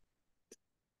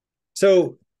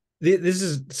 So this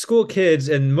is school kids,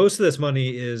 and most of this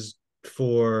money is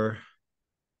for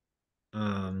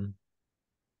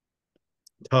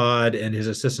Todd and his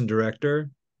assistant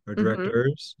director or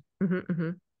directors.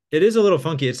 It is a little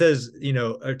funky. It says,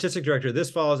 artistic director, this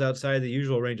falls outside the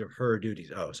usual range of her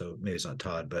duties. Oh, so maybe it's not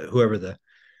Todd, but whoever the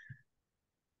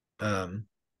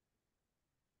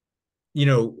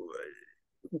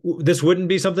this wouldn't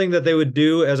be something that they would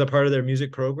do as a part of their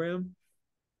music program.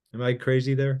 Am I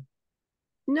crazy there?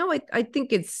 No, I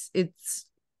think it's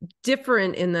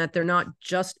different in that they're not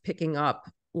just picking up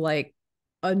like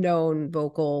a known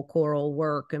vocal choral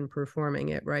work and performing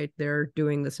it, right? They're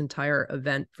doing this entire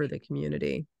event for the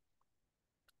community.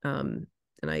 And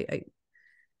I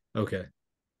okay.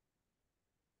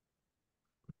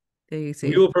 They say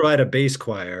we will provide a bass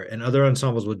choir, and other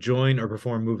ensembles will join or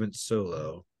perform movements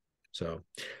solo. So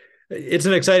it's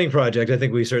an exciting project. I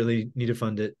think we certainly need to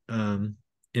fund it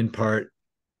in part.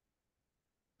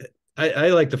 I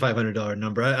like the $500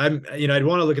 number. I'd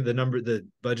want to look at the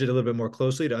budget a little bit more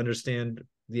closely to understand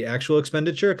the actual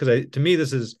expenditure, because to me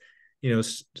this is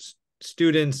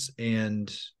students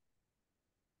and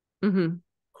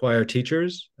choir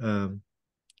teachers. But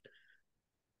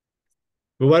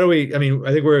why do we? I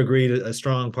think we're agreed a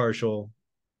strong partial.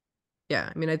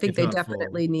 Yeah, I think they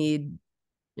definitely need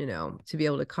to be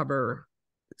able to cover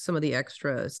some of the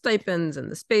extra stipends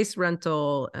and the space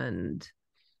rental. And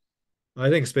I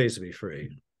think space would be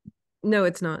free. No,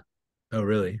 it's not. Oh,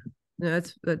 really? No,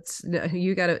 that's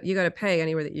you gotta pay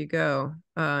anywhere that you go.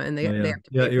 And they they have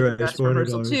to pay for the dress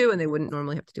rehearsal too, and they wouldn't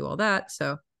normally have to do all that.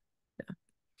 So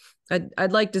yeah.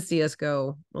 I'd like to see us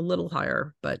go a little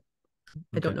higher, but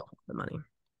I don't know the money.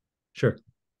 Sure.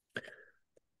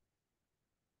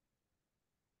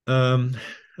 All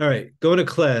right, going to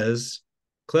CLES.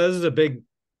 CLES is a big,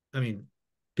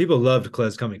 people loved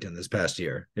CLES Cummington this past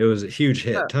year. It was a huge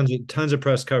hit. Tons of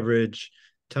press coverage,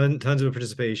 tons of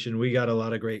participation. We got a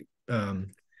lot of great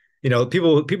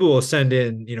people will send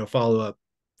in,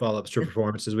 follow-ups to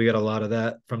performances. We got a lot of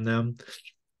that from them.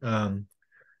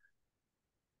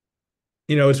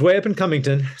 It's way up in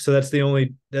Cummington, so that's the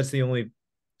only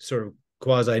sort of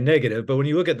quasi negative. But when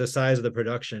you look at the size of the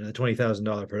production, the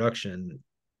 $20,000 production,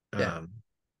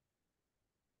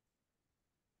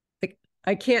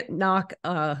 I can't knock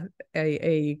a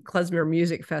klezmer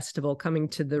music festival coming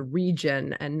to the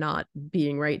region and not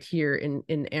being right here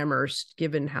in Amherst,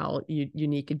 given how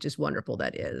unique and just wonderful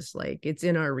that is. Like, it's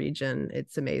in our region.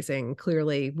 It's amazing.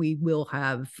 Clearly, we will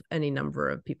have any number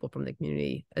of people from the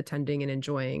community attending and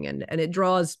enjoying, and it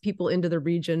draws people into the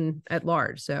region at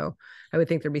large. So I would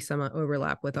think there'd be some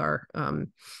overlap with our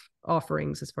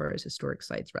offerings as far as historic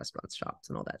sites, restaurants, shops,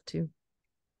 and all that too.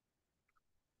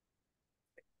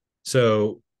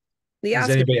 So is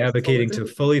anybody advocating to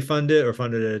fully fund it or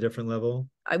fund it at a different level?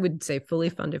 I would say fully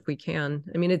fund if we can.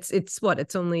 It's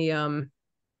only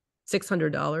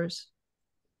 $600.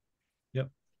 Yep.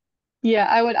 Yeah,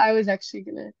 I was actually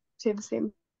gonna say the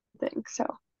same thing. So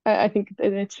I think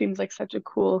it seems like such a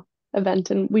cool event,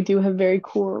 and we do have very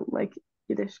cool like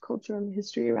Yiddish culture and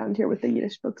history around here with the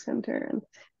Yiddish Book Center, and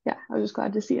yeah, I was just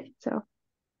glad to see it. So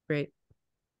great.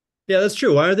 Yeah, that's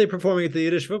true. Why are they performing at the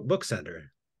Yiddish Book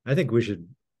Center? I think we should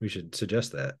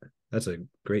suggest that. That's a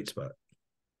great spot.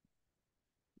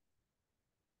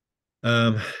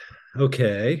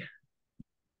 Okay.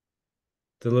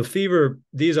 The Lefevre,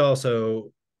 these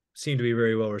also seem to be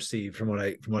very well received from what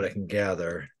I can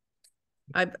gather.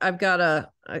 I've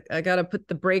gotta put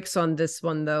the brakes on this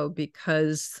one though,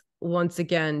 because once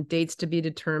again, dates to be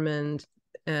determined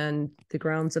and the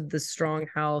grounds of the Strong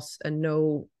House, and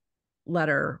no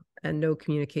letter and no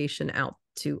communication out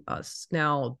to us.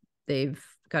 Now, they've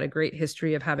got a great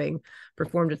history of having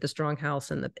performed at the Strong House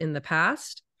in the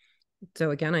past.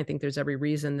 So again, I think there's every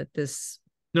reason that this.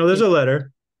 No, there's a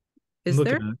letter. Is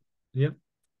there? Yep.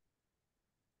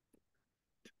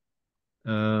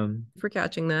 For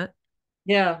catching that.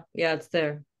 Yeah, it's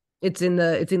there. It's in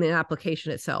the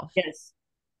application itself. Yes,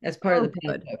 as part of the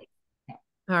good.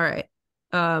 All right.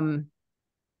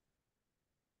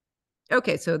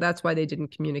 Okay, so that's why they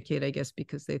didn't communicate, I guess,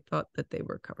 because they thought that they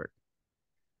were covered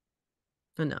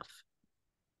enough.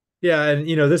 Yeah, and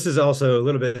this is also a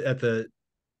little bit at the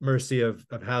mercy of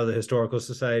how the Historical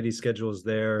Society schedules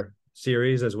their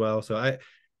series as well. So I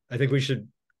think we should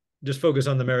just focus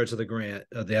on the merits of the grant,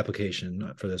 of the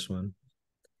application for this one.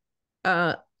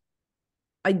 I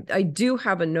do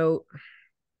have a note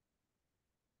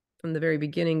from the very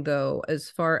beginning, though, as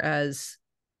far as,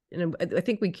 I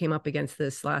think we came up against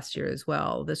this last year as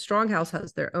well. The Stronghouse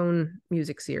has their own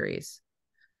music series,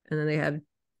 and then they have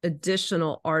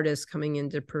additional artists coming in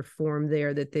to perform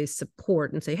there that they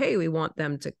support and say, hey, we want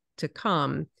them to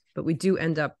come. But we do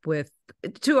end up with,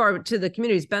 to the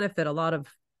community's benefit, a lot of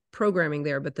programming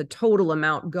there, but the total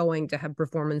amount going to have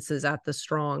performances at the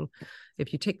Strong,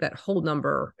 if you take that whole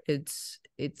number, it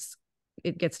gets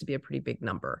to be a pretty big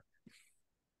number.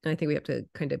 And I think we have to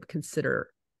kind of consider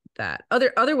that.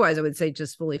 Otherwise, I would say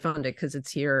just fully fund it because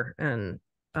it's here and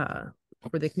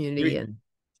for the community. And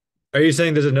are you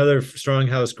saying there's another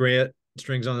Stronghouse grant,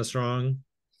 Strings on the Strong?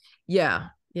 Yeah,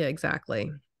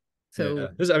 exactly. So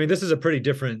yeah. This is a pretty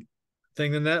different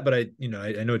thing than that, but I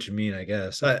know what you mean, I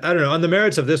guess. I don't know. On the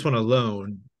merits of this one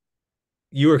alone,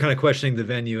 you were kind of questioning the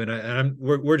venue, and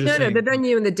we're just saying the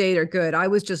venue and the date are good. I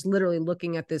was just literally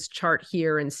looking at this chart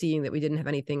here and seeing that we didn't have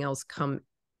anything else come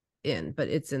in, but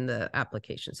it's in the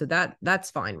application. So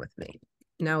that's fine with me.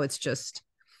 Now it's just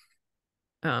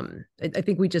I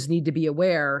think we just need to be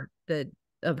aware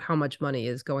of how much money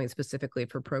is going specifically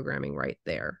for programming right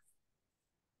there.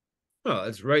 Well,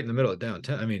 it's right in the middle of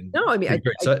downtown. No,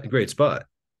 great spot.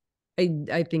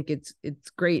 I think it's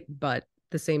great, but at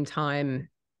the same time,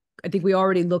 I think we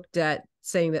already looked at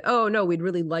saying that, oh no, we'd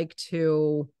really like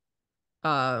to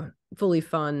fully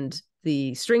fund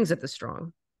the Strings at the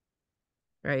Strong.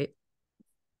 Right?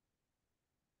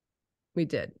 We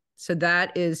did. So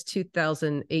that is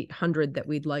 2,800 that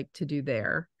we'd like to do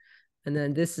there. And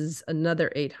then this is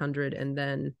another 800. And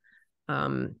then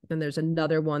there's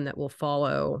another one that will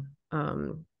follow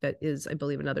that is, I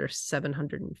believe, another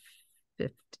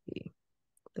 750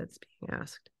 that's being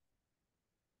asked.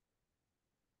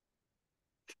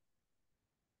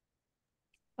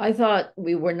 I thought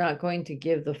we were not going to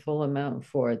give the full amount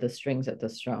for the Strings at the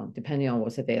Strong, depending on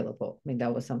what's available.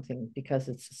 That was something because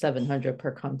it's 700 per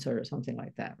concert or something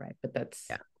like that, right? But that's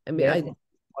point.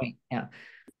 Yeah.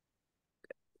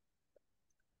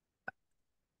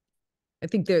 I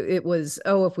think that it was,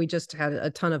 if we just had a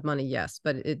ton of money, yes,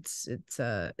 but it's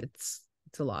a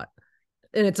lot.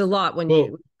 And it's a lot when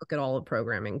you look at all the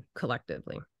programming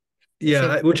collectively.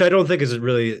 Yeah, which I don't think is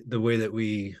really the way that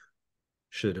we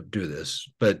should do this.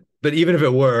 But even if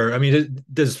it were,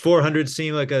 does 400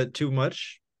 seem like too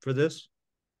much for this?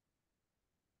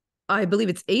 I believe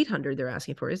it's 800 they're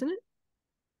asking for, isn't it?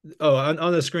 Oh,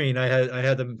 on the screen, I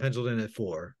had them penciled in at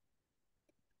 4.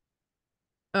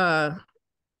 I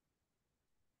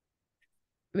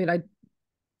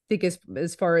think as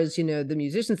far as the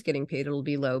musicians getting paid, it'll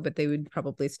be low, but they would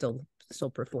probably still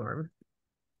perform.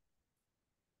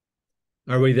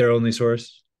 Are we their only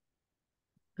source?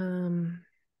 Let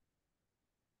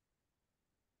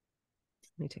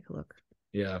me take a look.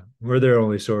 Yeah, we're their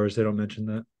only source. They don't mention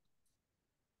that.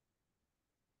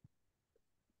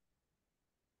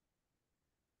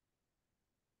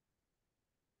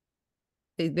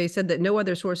 They said that no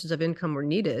other sources of income were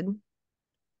needed.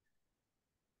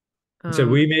 So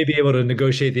we may be able to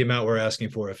negotiate the amount we're asking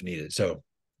for if needed. So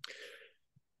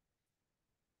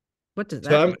what does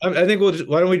that mean? I think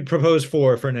why don't we propose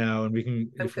 4 for now, and we can,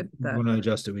 if we want to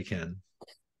adjust it, we can.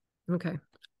 Okay.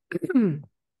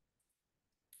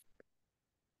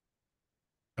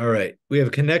 All right. We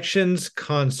have Connections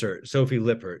Concert, Sophie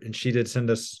Lippert, and she did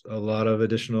send us a lot of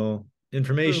additional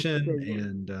information.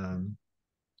 And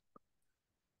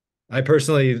I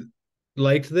personally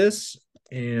liked this,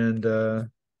 and but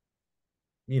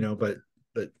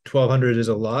 1,200 is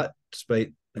a lot,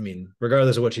 despite,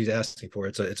 regardless of what she's asking for,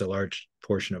 it's a large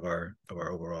portion of our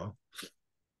overall.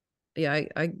 Yeah,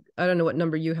 I don't know what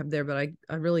number you have there, but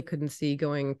I really couldn't see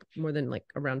going more than like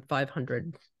around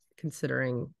 500,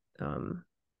 considering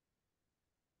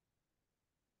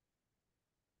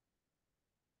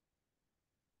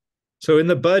So in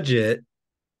the budget,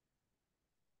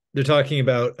 they're talking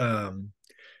about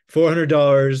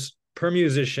 $400 per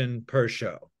musician per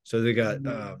show. So they got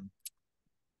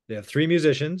they have 3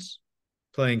 musicians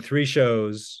playing 3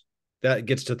 shows. That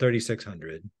gets to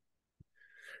 3,600.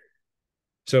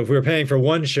 So if we were paying for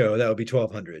 1 show, that would be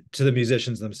 1,200 to the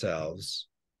musicians themselves.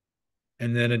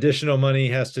 And then additional money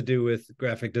has to do with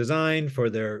graphic design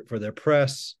for their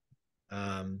press,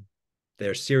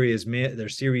 their series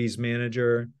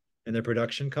manager, and their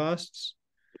production costs.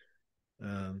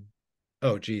 And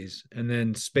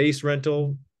then space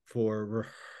rental for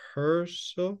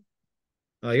rehearsal.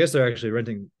 I guess they're actually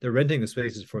renting the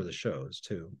spaces for the shows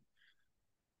too.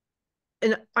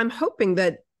 And I'm hoping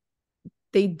that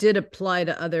they did apply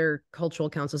to other cultural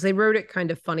councils. They wrote it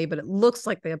kind of funny, but it looks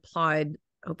like they applied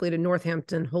hopefully to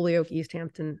Northampton, Holyoke, East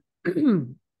Hampton,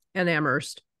 and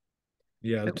Amherst.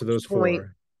 Yeah, At to which those point,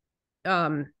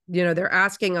 four. They're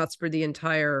asking us for the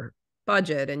entire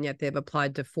budget, and yet they've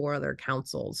applied to 4 other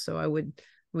councils. So I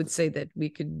would say that we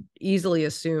could easily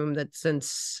assume that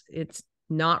since it's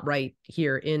not right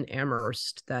here in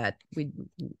Amherst, that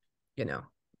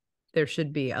there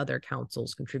should be other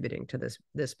councils contributing to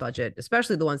this budget,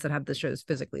 especially the ones that have the shows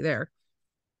physically there.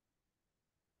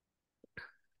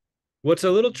 What's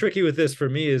a little tricky with this for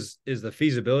me is the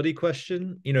feasibility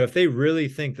question. If they really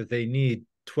think that they need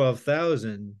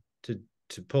 12,000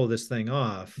 to pull this thing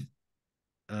off,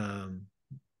 I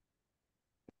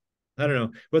don't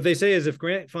know. What they say is if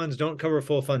grant funds don't cover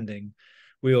full funding,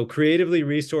 we will creatively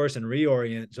resource and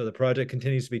reorient so the project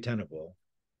continues to be tenable.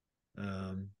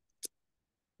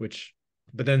 But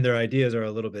then their ideas are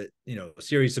a little bit,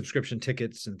 series subscription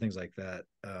tickets and things like that.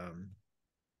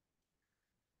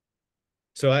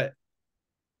 So I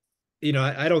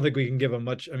don't think we can give them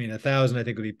much. I mean, 1,000, I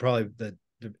think would be probably the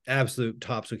absolute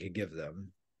tops we could give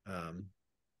them.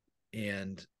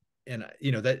 And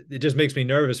that it just makes me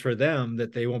nervous for them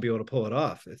that they won't be able to pull it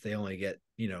off if they only get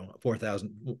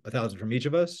 4,000, 1,000 from each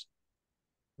of us.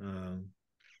 So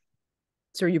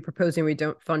are you proposing we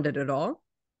don't fund it at all?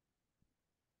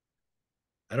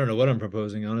 I don't know what I'm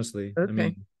proposing, honestly. Okay. I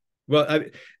mean, well,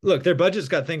 look, their budget's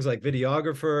got things like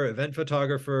videographer, event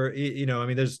photographer. I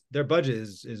mean, their budget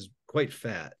is quite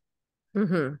fat.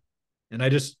 Mm-hmm. And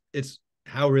it's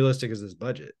how realistic is this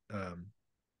budget?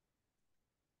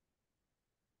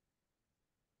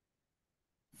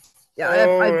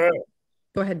 Yeah,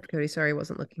 go ahead, Cody. Sorry, I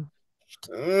wasn't looking.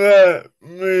 Let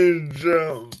me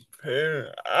jump in.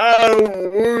 I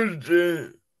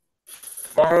wouldn't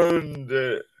fund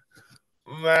it.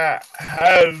 Matt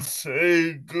has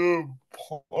a good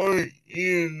point.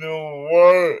 You know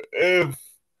what? If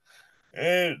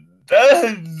it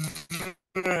doesn't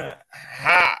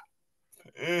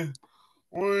happen,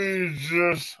 we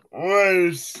just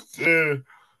wasted,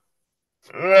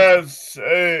 let's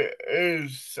say,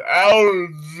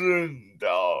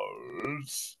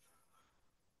 $1,000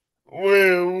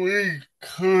 where we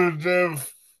could have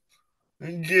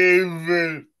gave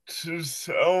it to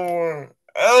someone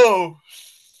else.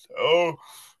 So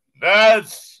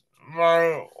that's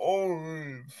my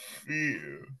only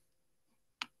fear.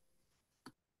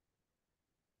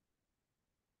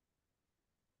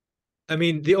 I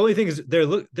mean, the only thing is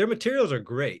their materials are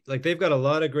great. Like they've got a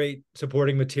lot of great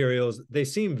supporting materials. They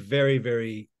seem very,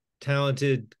 very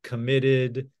talented,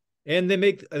 committed, and they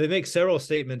make several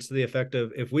statements to the effect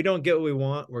of if we don't get what we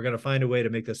want, we're going to find a way to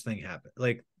make this thing happen.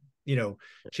 Like,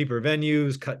 cheaper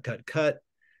venues, cut.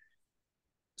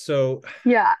 So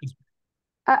yeah,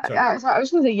 I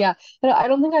was gonna say yeah, but I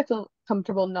don't think I feel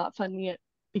comfortable not funding it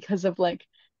because of like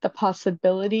the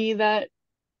possibility that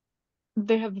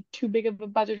they have too big of a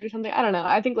budget or something. I don't know.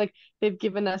 I think like they've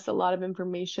given us a lot of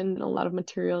information and a lot of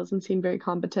materials and seem very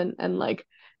competent. And like,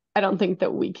 I don't think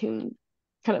that we can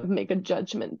kind of make a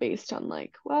judgment based on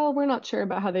like, well, we're not sure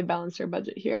about how they balance their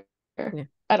budget here. Yeah.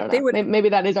 I don't know. Maybe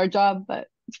that is our job, but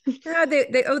yeah,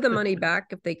 they owe the money back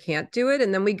if they can't do it.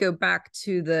 And then we go back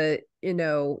to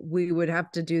we would have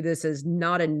to do this as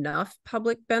not enough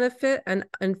public benefit. And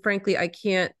frankly, I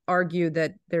can't argue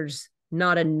that there's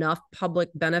not enough public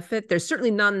benefit. There's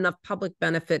certainly not enough public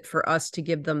benefit for us to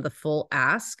give them the full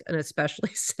ask, and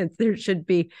especially since there should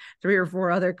be 3 or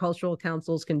 4 other cultural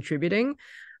councils contributing.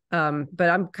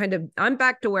 But I'm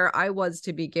back to where I was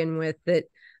to begin with, that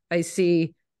I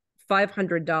see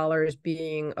 $500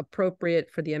 being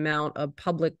appropriate for the amount of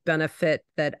public benefit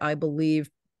that I believe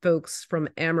folks from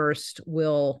Amherst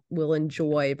will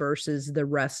enjoy versus the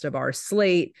rest of our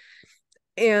slate.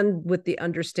 And with the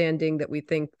understanding that we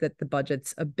think that the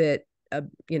budget's a bit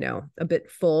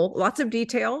full, lots of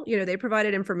detail. They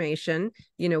provided information.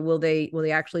 Will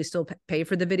they actually still pay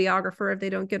for the videographer if they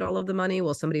don't get all of the money?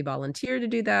 Will somebody volunteer to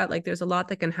do that? Like, there's a lot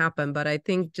that can happen, but I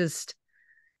think just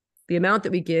the amount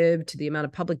that we give to the amount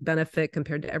of public benefit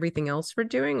compared to everything else we're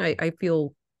doing, I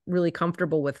feel really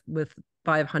comfortable with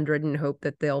 500 and hope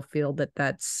that they'll feel that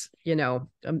that's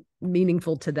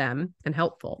meaningful to them and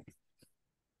helpful.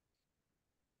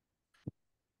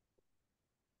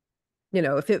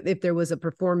 If there was a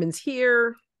performance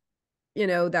here,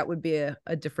 that would be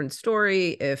a different story.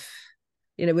 If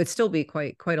it would still be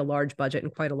quite a large budget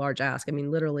and quite a large ask. I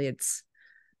mean, literally it's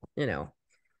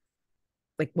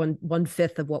like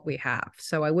 1/5 of what we have.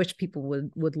 So I wish people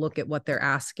would look at what they're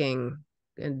asking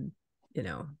and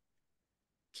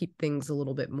keep things a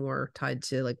little bit more tied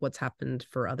to like what's happened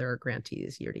for other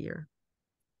grantees year to year.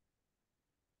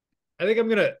 I think I'm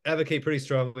gonna advocate pretty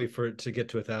strongly for it to get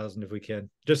to 1,000 if we can.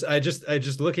 I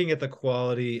just looking at the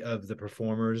quality of the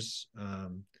performers,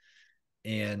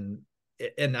 and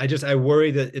I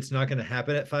worry that it's not going to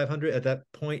happen at 500 at that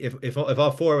point. If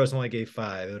all four of us only gave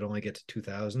 5, it would only get to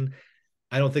 2,000.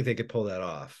 I don't think they could pull that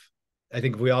off. I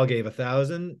think if we all gave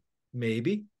 1,000,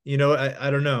 maybe. I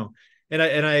don't know. And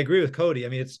I agree with Cody. I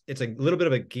mean, it's a little bit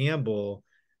of a gamble,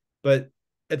 but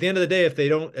at the end of the day, if they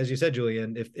don't, as you said,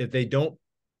 Julian, if they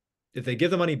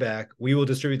give the money back, we will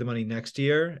distribute the money next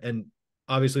year. And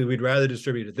obviously we'd rather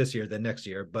distribute it this year than next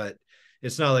year, but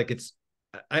it's not like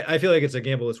I feel like it's a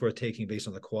gamble that's worth taking based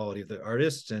on the quality of the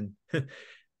artists. And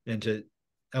to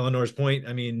Eleanor's point,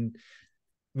 I mean,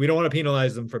 we don't want to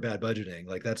penalize them for bad budgeting.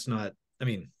 Like that's not, I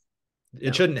mean,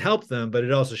 it shouldn't help them, but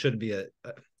it also shouldn't be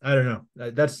I don't know.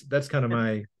 That's kind of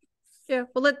my. Yeah.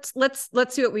 Well,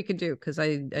 let's see what we can do. Cause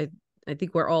I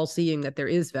think we're all seeing that there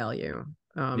is value.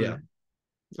 Yeah.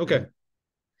 Okay.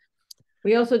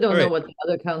 We also don't know what the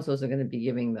other councils are going to be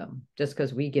giving them. Just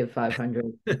because we give 500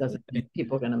 doesn't mean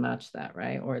people are going to match that,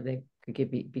 right? Or they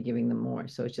could be giving them more.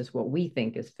 So it's just what we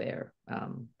think is fair,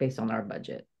 based on our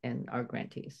budget and our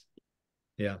grantees.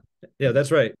 Yeah,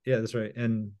 that's right. Yeah, that's right.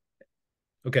 And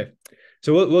okay,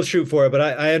 so we'll shoot for it. But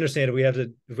I understand if we have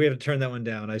to turn that one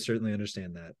down. I certainly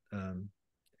understand that.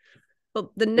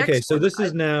 Well, the next. Okay, so this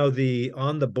is now the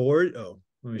on the board. Oh,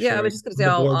 yeah, I was just going to say,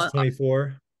 the board's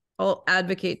 24. I'll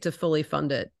advocate to fully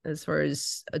fund it as far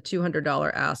as a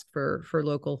 $200 ask for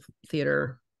local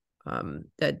theater.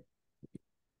 That.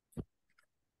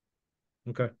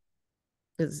 Okay.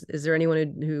 Is there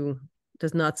anyone who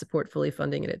does not support fully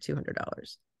funding it at $200?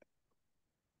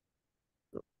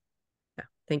 Yeah,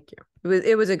 thank you.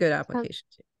 It was a good application.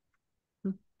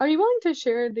 Are you willing to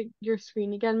share your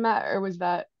screen again, Matt, or was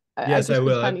that? Yes, I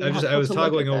will. I was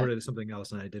toggling over to something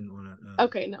else, and I didn't want to.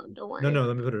 Okay, no, don't worry. No,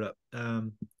 let me put it up.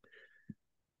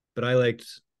 But I liked.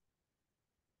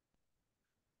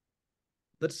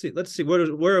 Let's see.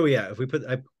 Where are we at? If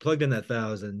I plugged in that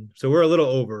 1,000, so we're a little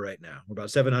over right now. We're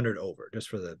about 700 over, just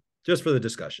for the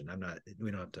discussion.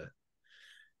 We don't have to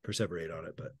perseverate on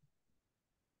it,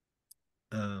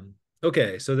 but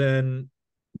okay. So then,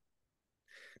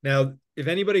 now, if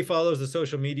anybody follows the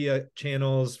social media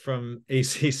channels from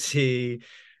ACC,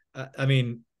 I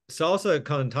mean, Salsa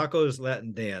con Tacos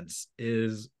Latin Dance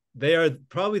they are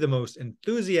probably the most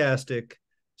enthusiastic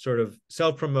sort of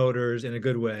self-promoters in a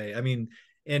good way. I mean,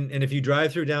 and if you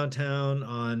drive through downtown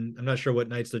I'm not sure what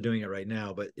nights they're doing it right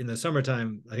now, but in the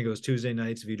summertime, I think it was Tuesday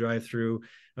nights, if you drive through,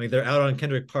 I mean, they're out on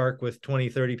Kendrick Park with 20,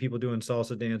 30 people doing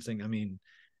salsa dancing. I mean,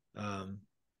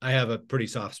 I have a pretty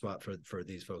soft spot for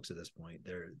these folks at this point.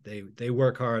 They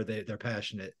work hard, they're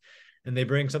passionate, and they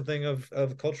bring something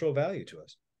of cultural value to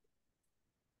us.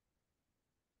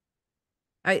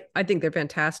 I think they're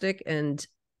fantastic and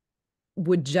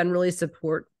would generally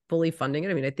support fully funding it.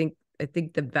 I mean, I think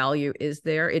the value is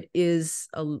there. It is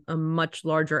a much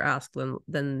larger ask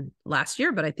than last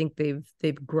year, but I think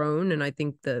they've grown, and I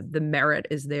think the merit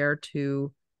is there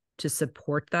to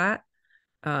support that.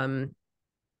 What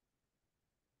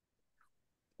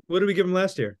did we give them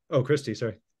last year? Oh, Christy,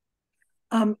 sorry.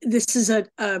 This is a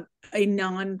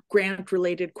non-grant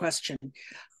related question.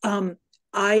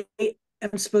 I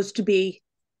am supposed to be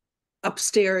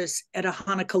upstairs at a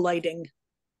Hanukkah lighting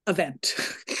event.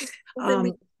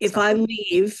 If I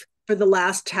leave for the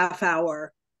last half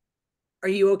hour, are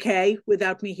you okay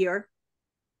without me here?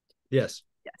 Yes.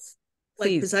 Yes.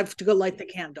 Because I have to go light the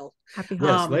candle. Happy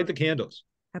Hanukkah. Yes, light the candles.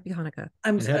 Happy Hanukkah.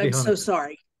 I'm so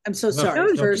sorry. I'm so sorry.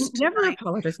 No, First, never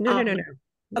apologize. No.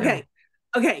 Okay.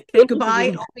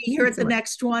 Goodbye. I'll be here at the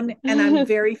next one, and I'm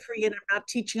very free, and I'm not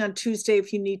teaching on Tuesday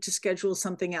if you need to schedule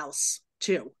something else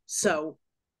too. So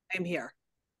I'm here.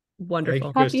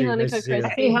 Wonderful. Happy Hanukkah, Christy.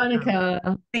 Happy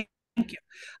Hanukkah. Thank you.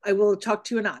 I will talk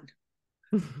to you anon.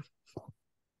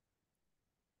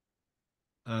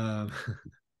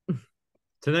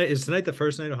 Tonight the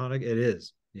first night of Hanukkah? It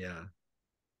is. Yeah.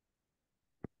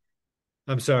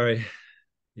 I'm sorry,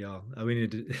 y'all. We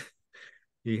need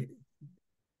to.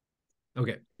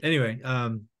 Okay. Anyway,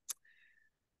 on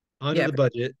to the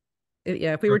budget.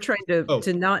 Yeah, if we were trying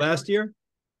to not last year.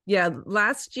 Yeah,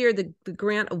 last year the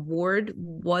grant award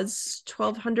was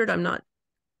 1,200. I'm not.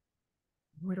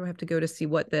 Where do I have to go to see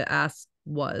what the ask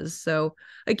was? So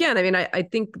again, I mean, I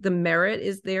think the merit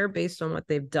is there based on what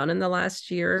they've done in the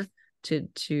last year to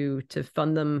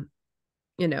fund them,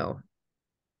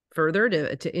 further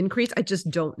to increase. I just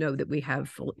don't know that we have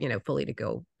fully to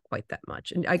go quite that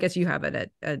much. And I guess you have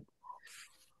it at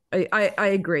I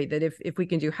agree that if we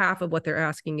can do half of what they're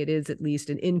asking, it is at least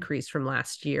an increase from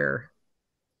last year.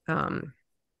 Yeah,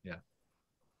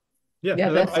 Yeah,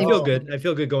 no, that I feel seems- good. I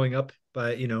feel good going up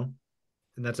by, and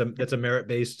that's a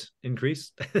merit-based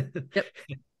increase. Yep.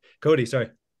 Cody, sorry.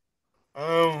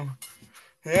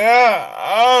 Yeah,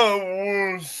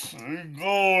 I was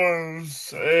going to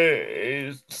say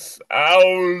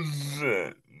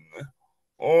 1,000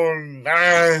 or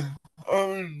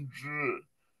 900.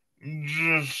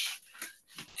 Just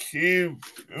keep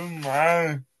in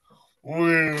mind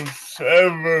we're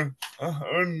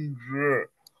 700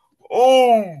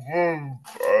 over,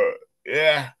 but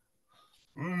yeah,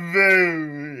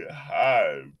 very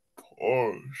high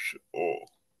portion.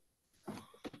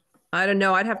 I don't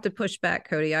know. I'd have to push back,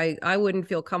 Cody. I wouldn't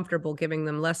feel comfortable giving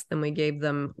them less than we gave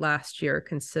them last year,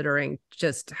 considering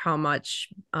just how much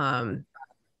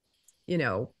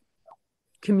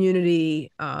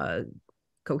community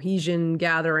cohesion,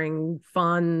 gathering,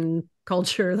 fun,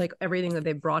 culture, like everything that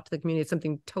they brought to the community. It's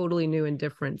something totally new and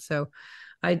different. So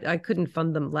I couldn't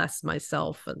fund them less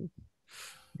myself. And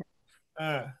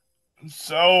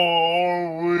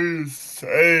so we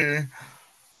say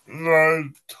like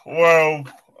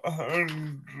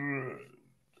 1,200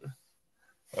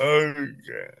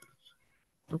 again.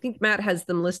 I think Matt has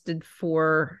them listed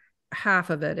for half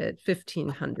of it at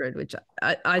 1,500, which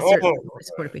I certainly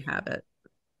support if we have it.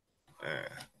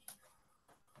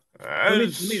 Let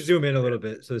me zoom in a little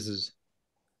bit. So this is,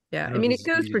 Yeah, don't I know if mean, this it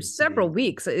is goes easy for to see. several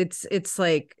weeks. It's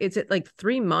like, is it like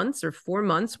 3 months or 4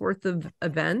 months worth of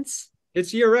events?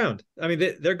 It's year round. I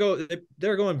mean, they're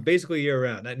going basically year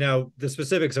round. Now, the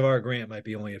specifics of our grant might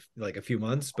be only like a few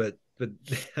months, but I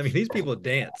mean, these people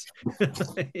dance.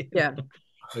 Yeah.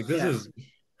 Like this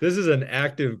Yeah. is an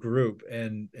active group,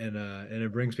 and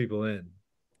it brings people in.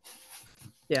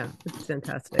 Yeah, it's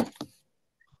fantastic.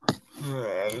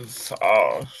 That's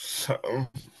awesome.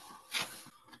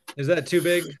 Is that too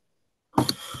big?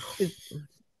 It's,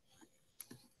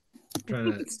 I Trying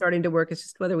think to. it's starting to work. It's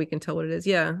just whether we can tell what it is.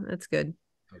 Yeah, that's good.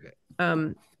 Okay.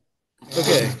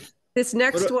 Okay. This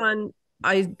next What one,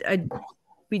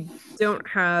 we don't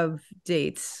have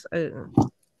dates.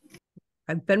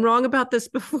 I've been wrong about this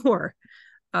before.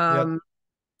 Yep.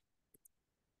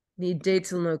 Need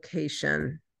dates and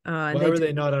location. Why were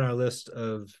they not on our list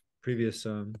of previous?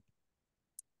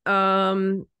 I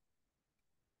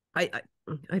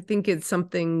think it's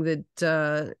something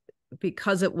that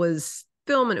because it was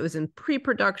film and it was in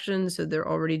pre-production, so they're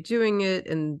already doing it,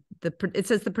 and it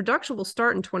says the production will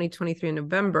start in 2023 in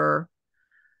November.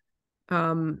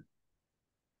 And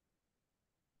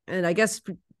I guess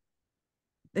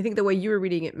I think the way you were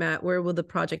reading it, Matt, where will the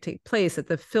project take place? That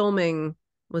the filming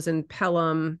was in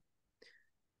Pelham,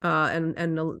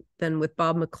 and then with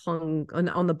Bob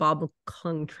McClung on the Bob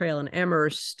McClung Trail in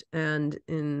Amherst, and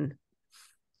in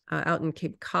out in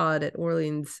Cape Cod at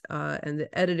Orleans, and the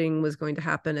editing was going to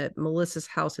happen at Melissa's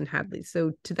house in Hadley.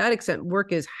 So to that extent,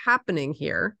 work is happening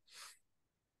here.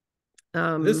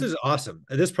 This is awesome.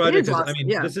 This project is awesome. I mean,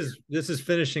 yeah. this is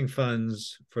finishing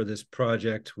funds for this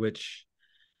project, which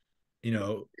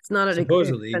it's not an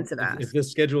supposedly, expensive if this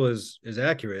schedule is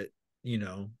accurate,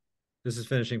 this is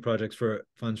finishing projects for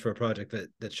funds for a project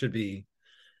that should be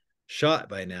shot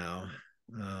by now.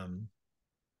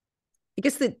 I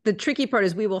guess the tricky part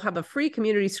is we will have a free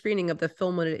community screening of the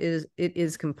film when it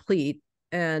is complete,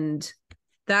 and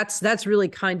that's really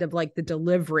kind of like the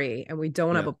delivery, and we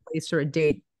don't have a place or a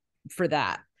date for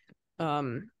that.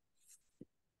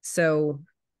 So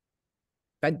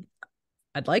I'd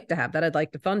like to have that. I'd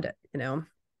like to fund it,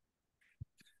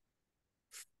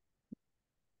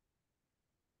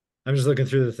 I'm just looking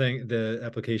through the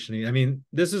application. I mean,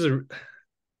 this is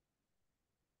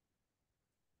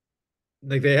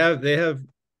like they have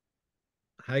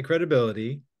high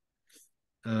credibility.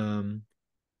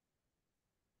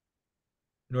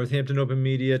 Northampton Open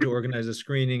Media to organize a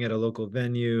screening at a local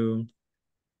venue.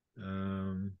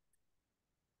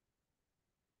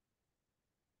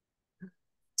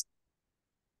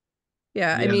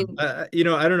 Yeah, I mean, I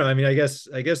don't know. I mean, I guess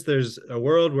there's a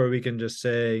world where we can just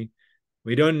say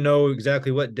we don't know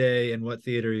exactly what day and what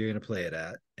theater you're going to play it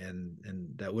at, and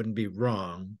that wouldn't be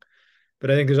wrong. But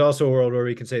I think there's also a world where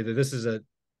we can say that this is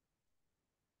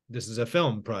a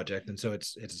film project, and so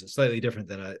it's slightly different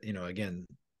than a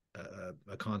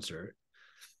concert.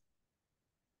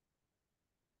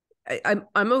 I'm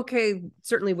okay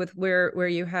certainly with where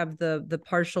you have the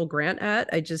partial grant at.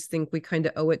 I just think we kind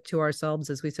of owe it to ourselves,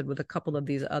 as we said with a couple of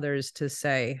these others, to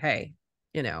say, hey,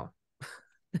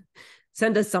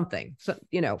 send us something, so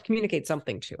communicate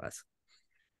something to us.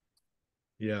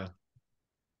 Yeah.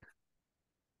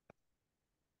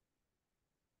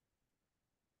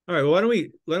 All right, well, why don't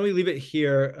we leave it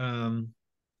here?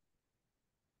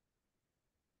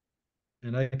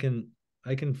 And I can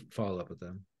follow up with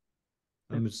them.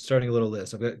 I'm starting a little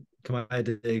list. I've got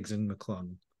Kamai, Diggs, and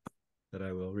McClung that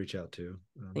I will reach out to.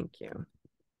 Thank you.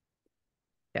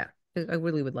 Yeah, I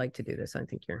really would like to do this. I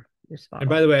think you're spot And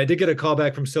on. by the way, I did get a call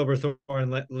back from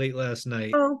Silverthorne late last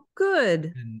night. Oh,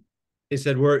 good. And they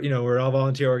said we're all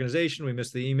volunteer organization. We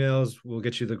missed the emails. We'll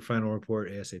get you the final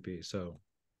report ASAP. So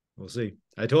we'll see.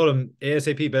 I told them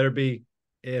ASAP better be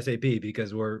ASAP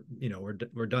because we're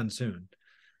done soon.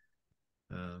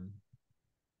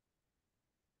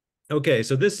 Okay,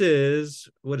 so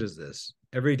what is this?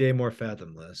 Every day more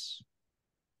fathomless.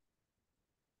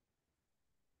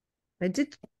 I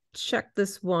did check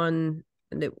this one,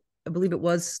 and I believe it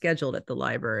was scheduled at the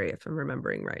library, if I'm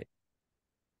remembering right.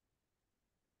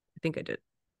 I think I did.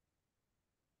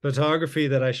 Photography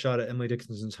that I shot at Emily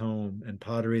Dickinson's home and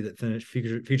pottery that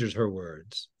features her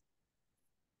words.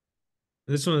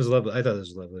 This one is lovely. I thought this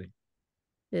was lovely.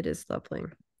 It is lovely.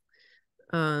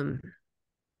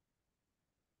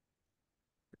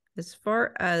 As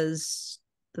far as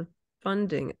the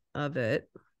funding of it,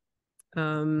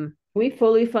 We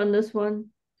fully fund this one?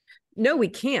 no, we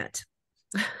can't.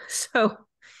 So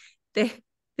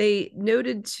they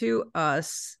noted to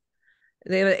us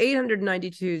they have an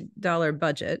 $892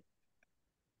 budget,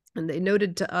 and they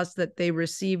noted to us that they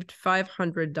received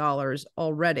 $500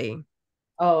 already.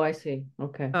 Oh, I see.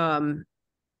 Okay. From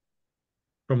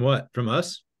what? From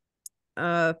us?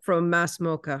 From Mass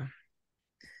MoCA.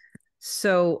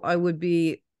 So I would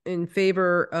be in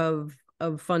favor of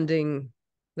funding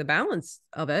the balance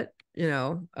of it.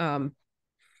 No.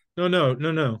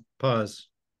 Pause.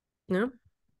 No.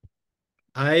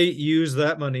 I use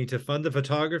that money to fund the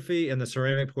photography and the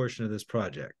ceramic portion of this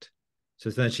project. So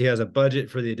then she has a budget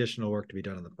for the additional work to be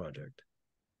done on the project.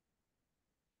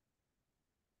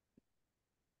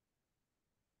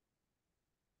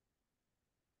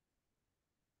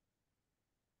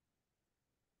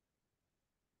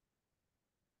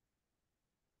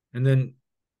 And then,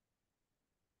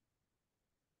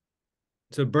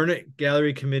 so Burnett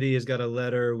Gallery Committee has got a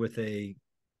letter with a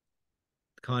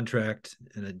contract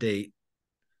and a date.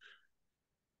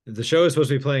 The show is supposed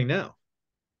to be playing now.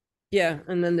 Yeah,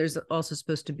 and then there's also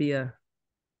supposed to be a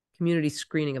community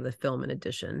screening of the film in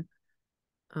addition.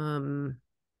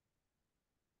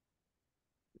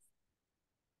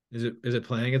 Is it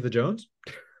playing at the Jones?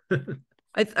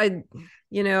 I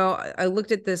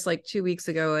looked at this like 2 weeks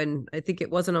ago, and I think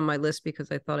it wasn't on my list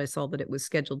because I thought I saw that it was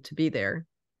scheduled to be there.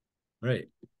 Right.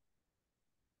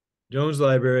 Jones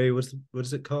Library. What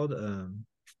is it called?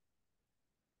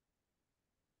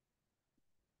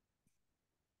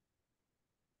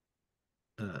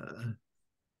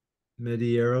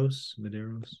 Medeiros.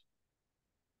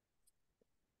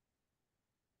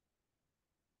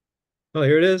 Oh,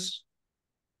 here it is.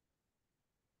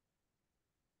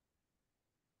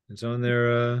 It's on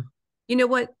there. You know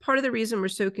what? Part of the reason we're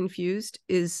so confused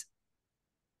is,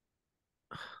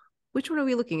 which one are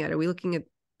we looking at? Are we looking at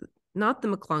not the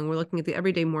McClung? We're looking at the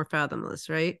Everyday More Fathomless,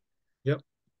 right? Yep.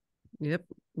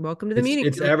 Welcome to the meeting.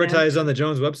 It's advertised on the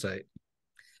Jones website.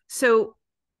 So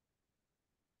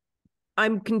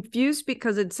I'm confused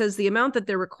because it says the amount that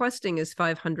they're requesting is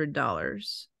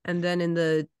 $500, and then in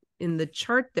the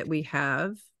chart that we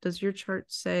have, does your chart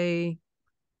say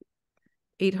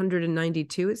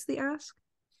 892 is the ask?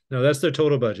 No, that's their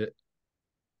total budget.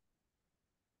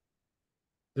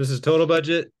 This is total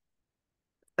budget.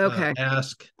 Okay.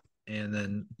 Ask and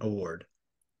then award.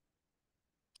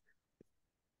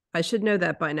 I should know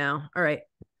that by now. All right.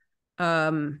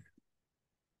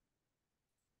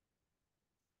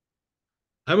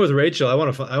 I'm with Rachel. I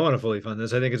want to fully fund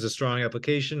this. I think it's a strong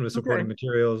application with supporting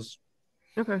materials.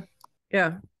 Okay.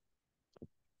 Yeah.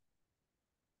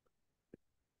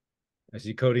 I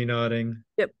see Cody nodding.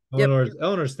 Yep.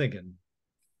 Eleanor's thinking.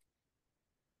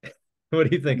 What are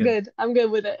you thinking? I'm good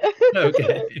with it.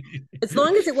 Okay. As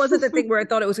long as it wasn't the thing where I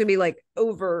thought it was going to be like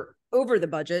over the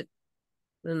budget,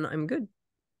 then I'm good.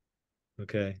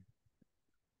 Okay.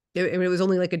 It was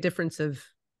only like a difference of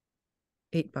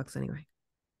 $8 anyway.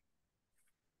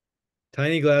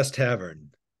 Tiny Glass Tavern.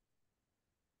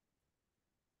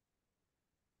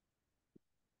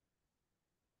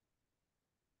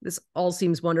 This all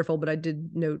seems wonderful, but I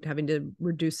did note having to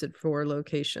reduce it for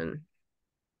location.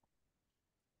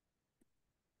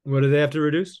 What do they have to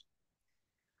reduce?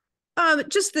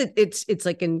 Just that it's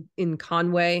like in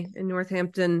Conway in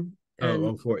Northampton.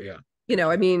 And, yeah.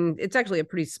 I mean, it's actually a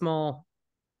pretty small.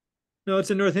 No,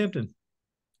 it's in Northampton.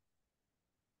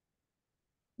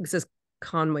 It says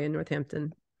Conway in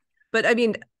Northampton. But I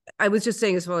mean, I was just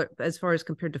saying as far as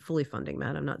compared to fully funding,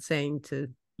 Matt. I'm not saying to.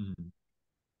 Mm-hmm.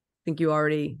 Think you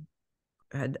already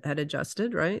had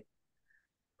adjusted, right?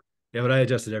 Yeah, but I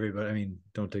adjusted everybody. I mean,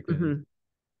 don't take that. Mm-hmm.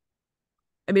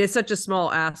 I mean, it's such a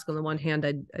small ask. On the one hand,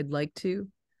 I'd like to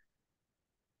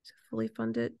fully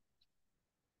fund it.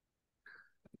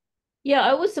 Yeah,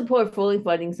 I would support fully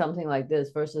funding something like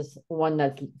this versus one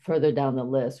that's further down the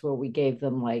list where we gave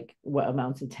them like what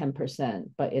amounts to 10%,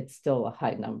 but it's still a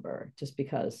high number just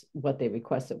because what they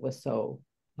requested was so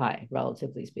high,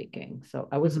 relatively speaking. So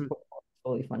I would support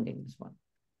fully funding this one.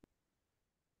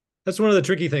 That's one of the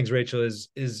tricky things, Rachel, is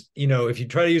if you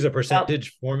try to use a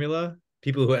percentage formula,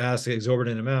 people who ask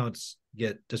exorbitant amounts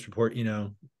get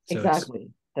disproportionate, so exactly.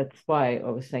 That's why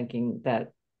I was thinking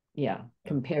that, yeah,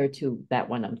 compared to that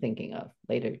one I'm thinking of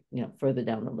later, further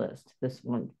down the list, this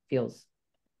one feels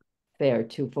fair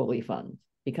to fully fund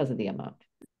because of the amount.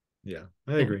 Yeah,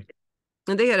 I agree.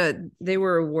 And they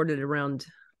were awarded around,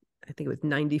 I think it was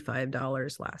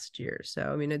 $95 last year. So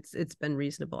I mean, it's been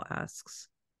reasonable asks.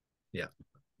 Yeah.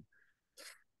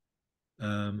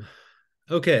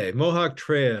 Okay, Mohawk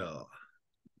Trail.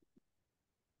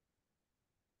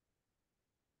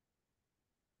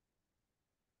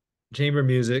 Chamber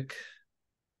music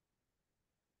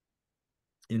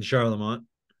in Charlemont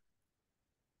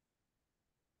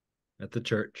at the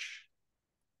church.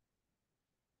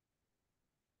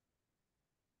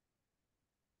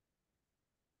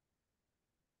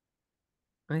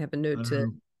 I have a note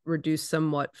to reduce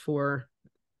somewhat for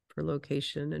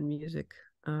location and music.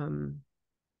 Let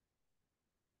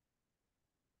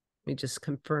me just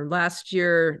confirm. Last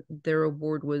year, their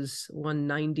award was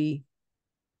 190.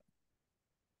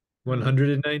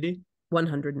 190?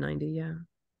 190, yeah.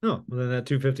 Oh, well, then that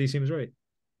 250 seems right.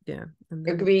 Yeah. And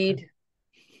then, agreed.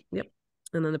 Yep.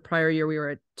 And then the prior year, we were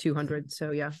at 200.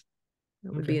 So, yeah,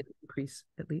 that would be an increase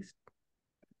at least.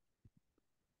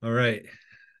 All right.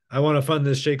 I want to fund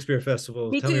this Shakespeare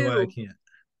Festival. Tell me why I can't.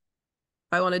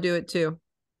 I want to do it too.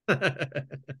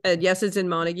 And yes, it's in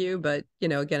Montague, but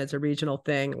again, it's a regional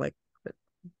thing. Like,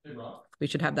 we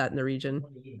should have that in the region.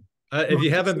 If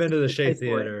you haven't been to the Shea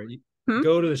Theater,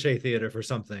 go to the Shea Theater for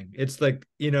something. It's like,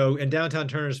 in downtown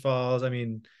Turners Falls. I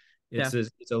mean, it's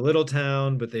a little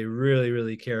town, but they really,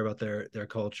 really care about their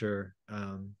culture.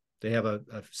 They have a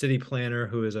city planner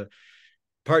who is a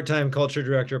part-time culture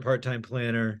director, part-time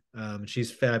planner.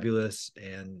 She's fabulous,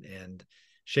 and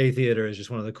Shea Theater is just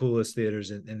one of the coolest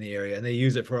theaters in the area, and they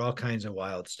use it for all kinds of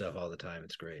wild stuff all the time.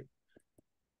 It's great.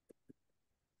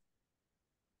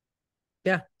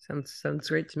 Yeah, sounds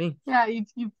great to me. Yeah,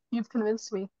 you've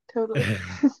convinced me totally.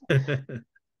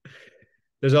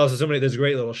 There's also there's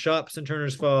great little shops in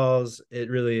Turners Falls. And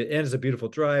it's a beautiful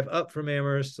drive up from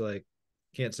Amherst. Like,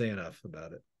 can't say enough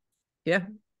about it. Yeah,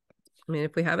 I mean,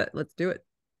 if we have it, let's do it.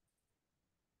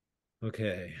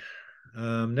 Okay.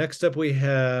 Next up, we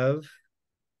have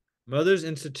Mothers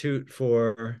Institute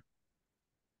for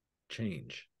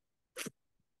Change.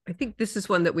 I think this is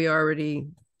one that we already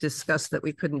discussed that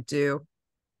we couldn't do.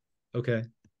 Okay.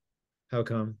 How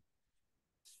come?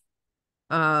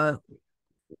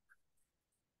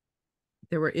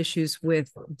 There were issues with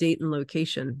date and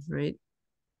location, right?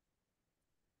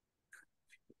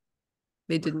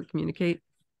 They didn't communicate.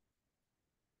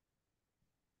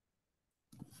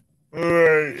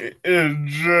 Right, it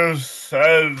just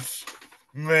says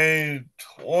May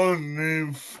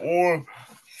 24th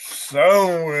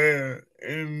somewhere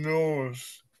in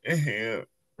North Hampton.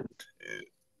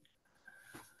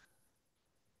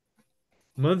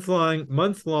 Month-long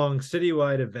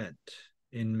citywide event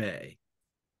in May.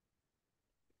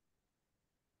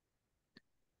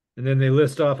 And then they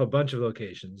list off a bunch of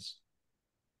locations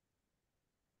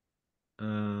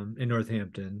in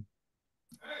Northampton.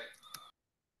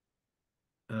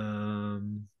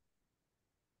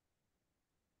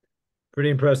 Pretty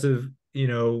impressive,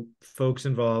 folks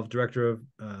involved. Director of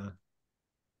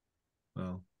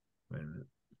well, wait a minute.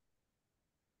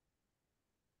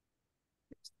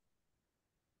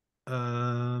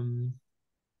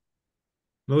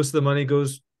 Most of the money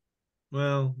goes,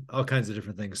 well, all kinds of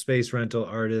different things. Space rental,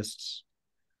 artists.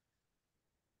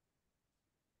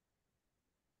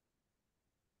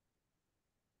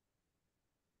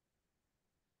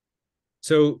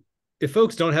 So if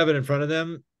folks don't have it in front of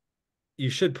them, you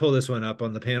should pull this one up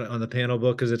on the panel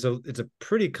book, because it's a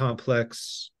pretty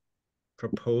complex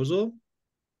proposal,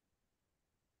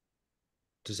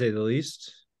 to say the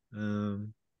least.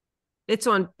 It's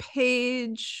on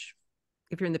page,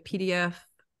 if you're in the PDF,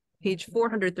 page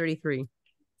 433.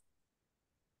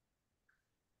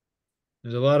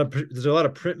 There's a lot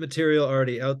of print material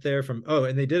already out there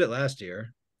and they did it last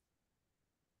year.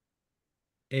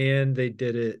 and they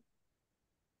did it.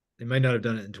 They might not have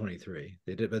done it in 23.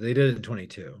 They did, but they did it in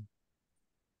 22.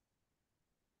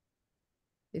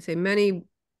 They say many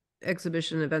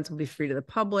exhibition events will be free to the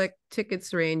public.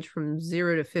 Tickets range from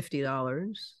 $0 to $50.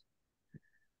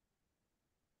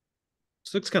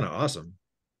 This looks kind of awesome.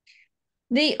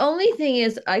 The only thing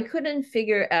is, I couldn't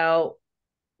figure out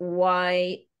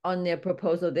why on their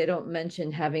proposal they don't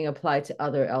mention having applied to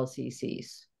other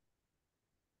LCCs.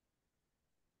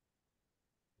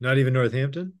 Not even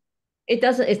Northampton? It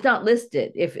doesn't, it's not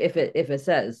listed if it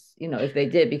says, you know, if they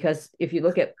did, because if you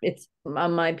look at, it's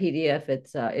on my PDF,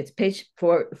 it's page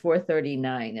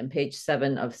 439 and page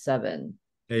 7 of 7.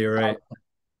 Yeah, you're right.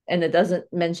 And it doesn't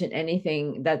mention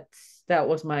anything. That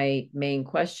was my main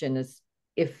question, is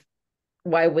if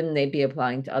why wouldn't they be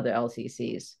applying to other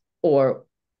LCCs? Or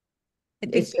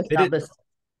it's just not listed.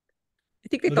 I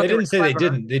think they Well, thought they they didn't say clever. they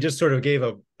didn't. They just sort of gave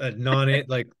a non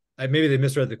like maybe they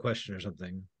misread the question or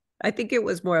something. I think it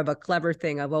was more of a clever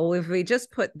thing of, well, if we just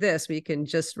put this, we can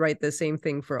just write the same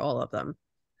thing for all of them.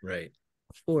 Right.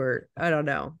 Or I don't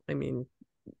know. I mean,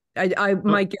 I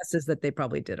my guess is that they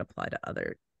probably did apply to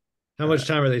other. How much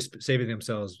time are they saving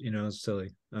themselves? You know, it's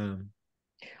silly.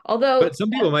 Although, but some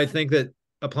people might think that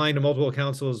applying to multiple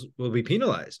councils will be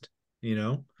penalized. You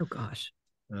know. Oh gosh.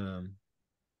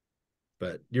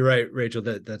 But you're right, Rachel.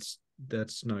 That's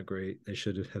not great. They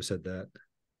should have said that.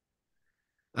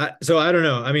 So I don't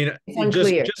know. I mean,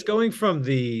 just going from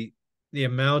the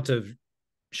amount of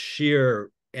sheer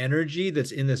energy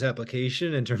that's in this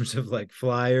application in terms of like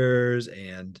flyers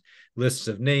and lists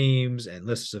of names and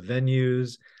lists of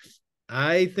venues,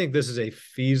 I think this is a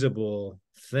feasible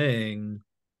thing.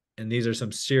 And these are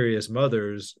some serious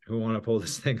mothers who want to pull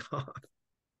this thing off.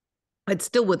 I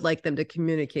still would like them to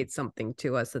communicate something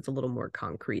to us that's a little more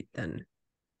concrete than.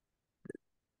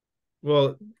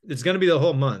 Well, it's going to be the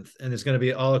whole month, and it's going to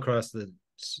be all across the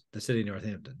city of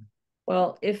Northampton.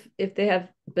 Well, if they have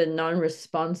been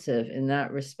non-responsive in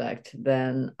that respect,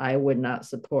 then I would not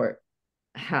support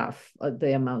half of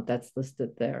the amount that's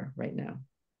listed there right now,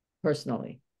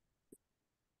 personally.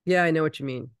 Yeah, I know what you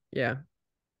mean. Yeah.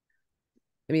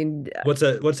 I mean, what's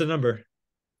a number?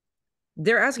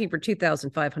 They're asking for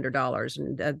 $2,500,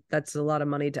 and that's a lot of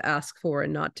money to ask for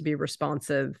and not to be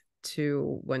responsive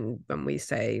to when we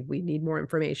say we need more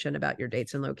information about your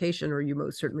dates and location, or you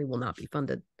most certainly will not be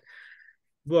funded.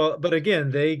 Well, but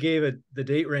again, they gave it the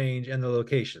date range and the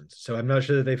locations, so I'm not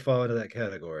sure that they fall into that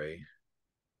category.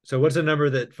 So what's a number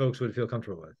that folks would feel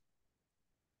comfortable with?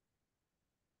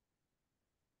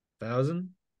 1,000?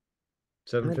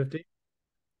 750?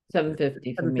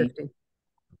 750 for me.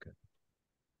 Okay.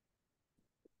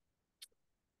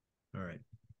 All right.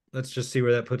 Let's just see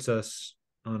where that puts us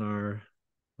on our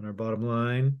bottom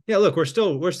line. Yeah, look, we're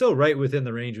still right within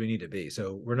the range we need to be.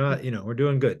 So we're not, we're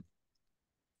doing good.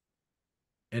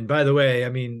 And by the way, I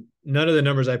mean, none of the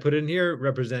numbers I put in here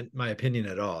represent my opinion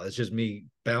at all. It's just me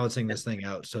balancing this thing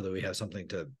out so that we have something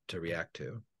to react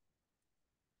to.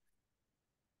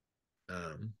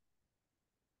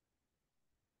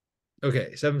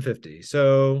 Okay, 750.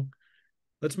 So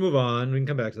let's move on. We can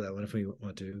come back to that one if we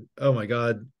want to. Oh my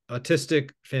God.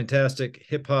 Autistic, fantastic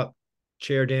hip hop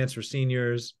chair dance for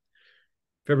seniors.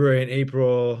 February and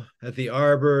April at the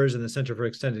Arbors and the Center for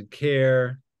Extended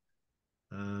Care.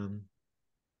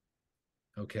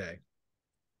 Okay.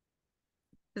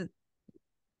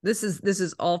 This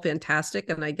is all fantastic.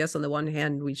 And I guess on the one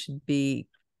hand, we should be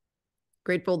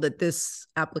grateful that this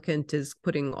applicant is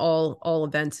putting all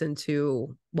events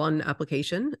into one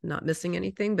application, not missing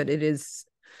anything, but it is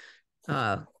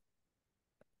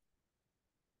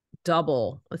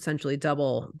essentially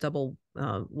double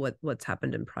what's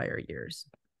happened in prior years.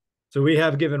 So we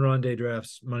have given Ron Day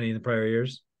Drafts money in the prior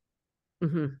years.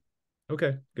 Mm-hmm.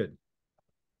 Okay, good.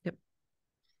 Yep.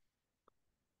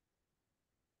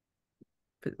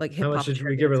 But like how much did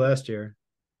we give her last year?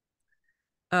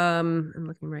 I'm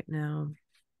looking right now.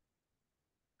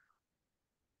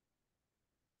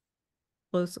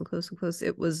 Close and close and close.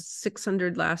 It was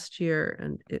 600 last year,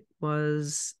 and it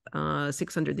was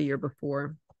 600 the year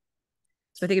before.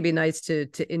 So I think it'd be nice to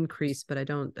increase, but I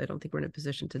don't think we're in a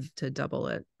position to double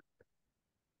it.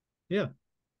 Yeah,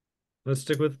 let's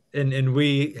stick with and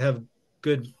we have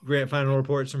good grant final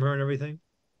reports from her and everything.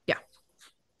 Yeah,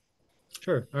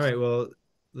 sure. All right, well,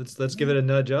 let's give it a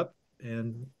nudge up,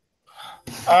 and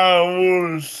I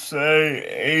would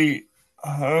say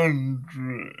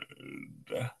 800.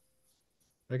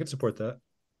 I could support that.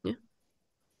 Yeah.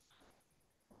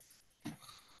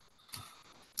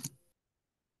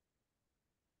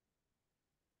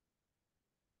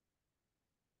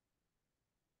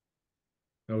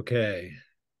 Okay.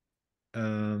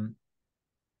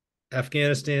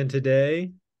 Afghanistan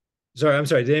today. Sorry, I'm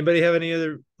sorry. Did anybody have any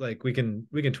other, like, we can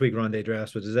tweak Ronde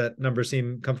drafts, but does that number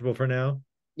seem comfortable for now?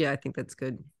 Yeah, I think that's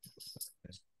good.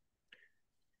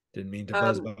 Didn't mean to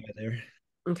buzz by there.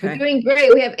 We're Okay. doing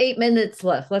great. We have 8 minutes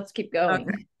left. Let's keep going.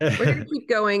 Okay. We're gonna keep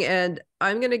going, and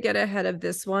I'm gonna get ahead of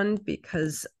this one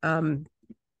because I've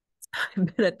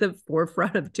been at the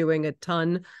forefront of doing a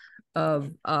ton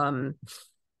of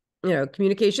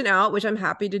communication out, which I'm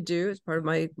happy to do as part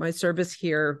of my service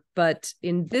here. But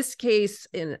in this case,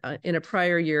 in a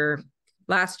prior year,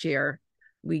 last year,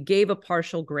 we gave a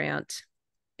partial grant,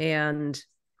 and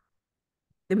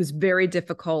it was very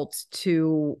difficult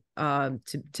to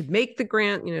make the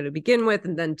grant, to begin with,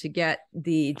 and then to get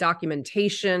the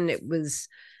documentation. It was,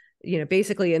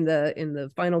 basically in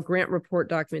the final grant report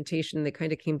documentation, they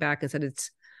kind of came back and said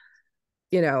it's,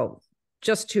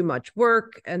 just too much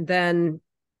work. And then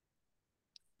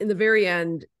in the very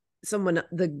end,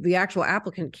 the actual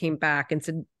applicant came back and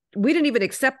said, we didn't even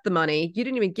accept the money. You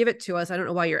didn't even give it to us. I don't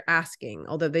know why you're asking,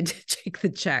 although they did take the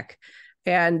check,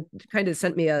 and kind of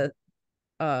sent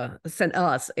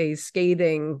us a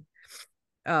scathing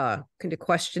kind of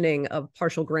questioning of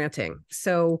partial granting.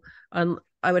 So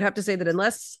I would have to say that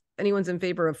unless anyone's in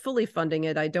favor of fully funding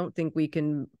it, I don't think we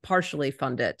can partially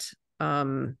fund it.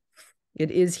 It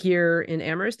is here in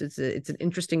Amherst. It's an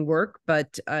interesting work,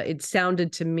 but it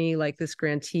sounded to me like this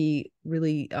grantee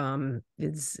really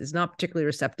is not particularly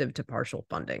receptive to partial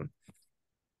funding,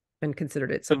 and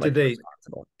considered it somewhat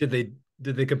irresponsible. Did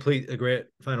they complete a grant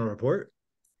final report?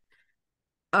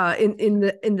 In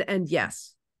the end,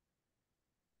 yes.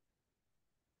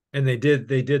 And they did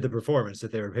the performance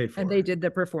that they were paid for. And they did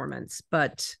the performance,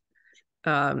 but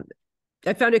I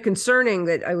found it concerning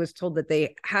that I was told that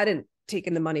they hadn't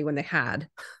taken the money when they had,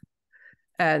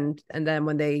 and then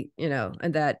when they,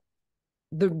 and that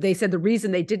they said the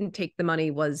reason they didn't take the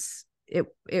money was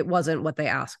it wasn't what they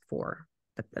asked for,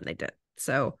 but then they did.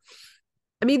 So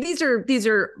I mean, these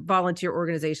are volunteer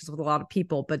organizations with a lot of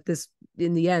people, but this,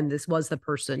 in the end, this was the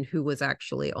person who was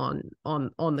actually on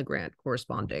the grant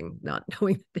corresponding, not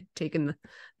knowing that they'd taken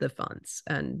the funds,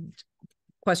 and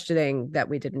questioning that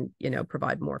we didn't,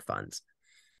 provide more funds.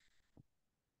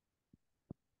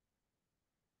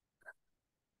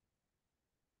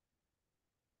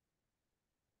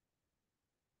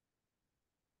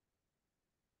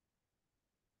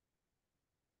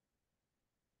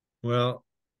 Well,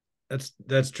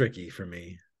 that's tricky for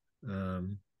me.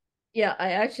 Yeah,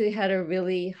 I actually had a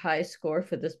really high score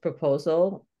for this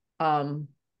proposal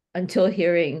until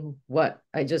hearing what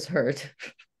I just heard.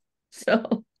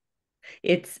 So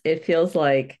it feels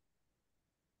like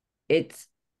it's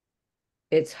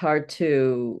hard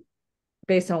to,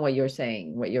 based on what you're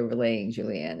saying, what you're relaying,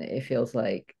 Julianne, it feels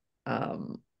like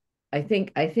I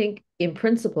think in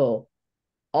principle,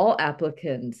 all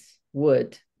applicants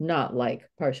would not like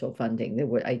partial funding. They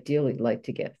would ideally like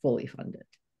to get fully funded,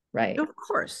 right? Of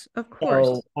course.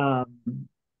 So,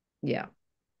 yeah.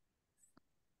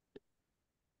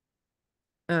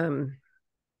 How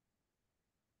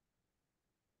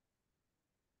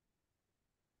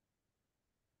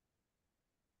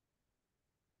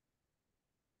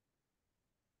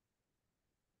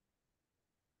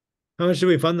much did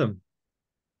we fund them?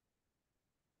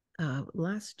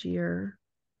 Last year,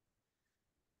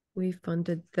 we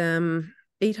funded them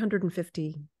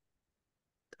 $850.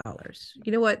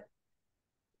 You know what?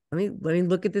 Let me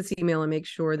look at this email and make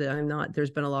sure that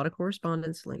there's been a lot of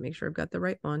correspondence. Let me make sure I've got the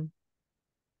right one.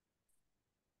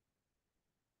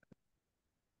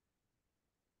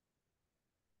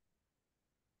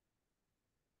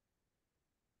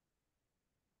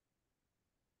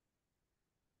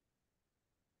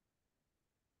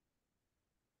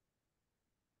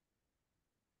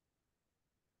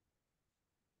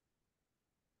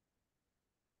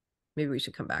 Maybe we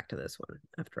should come back to this one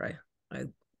after I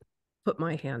put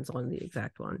my hands on the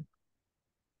exact one.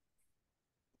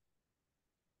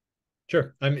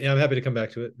 Sure. I'm happy to come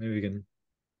back to it. Maybe we can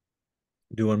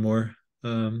do one more.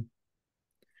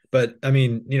 But I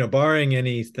mean, barring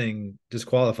anything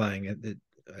disqualifying it,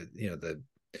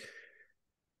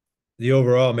 the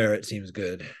overall merit seems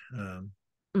good.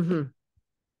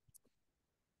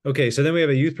 Okay, so then we have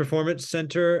a youth performance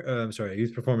center. A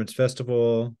youth performance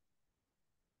festival.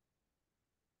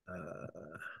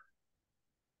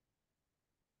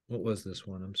 What was this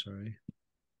one? I'm sorry.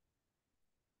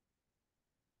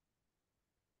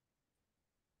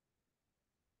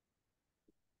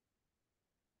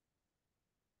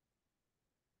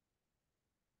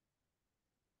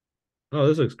 Oh,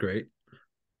 this looks great.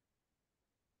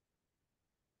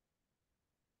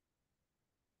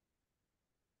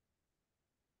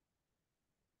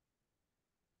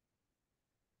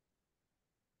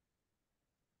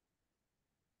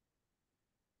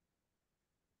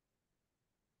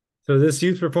 So this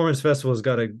youth performance festival has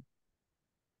got a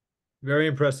very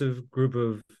impressive group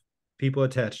of people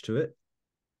attached to it.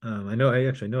 I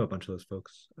actually know a bunch of those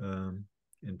folks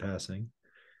in passing.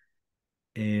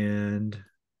 And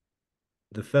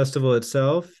the festival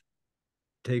itself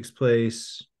takes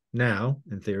place now,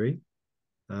 in theory,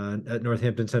 at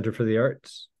Northampton Center for the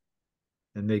Arts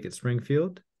and Make It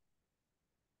Springfield.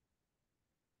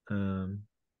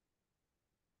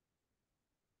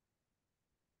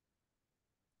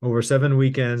 Over 7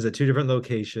 weekends at 2 different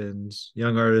locations,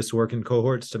 young artists work in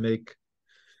cohorts to make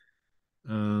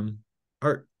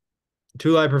art.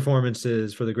 2 live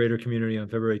performances for the greater community on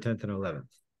February 10th and 11th.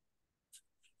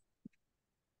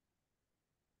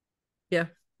 Yeah,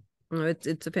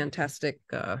 it's a fantastic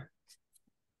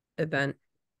event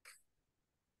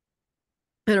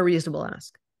and a reasonable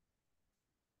ask.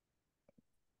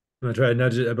 I'm gonna try to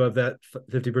nudge it above that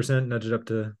 50%, nudge it up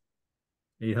to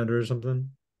 800 or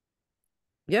something.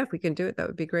 Yeah, if we can do it, that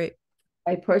would be great.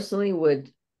 I personally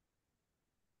would.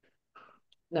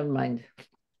 Never mind.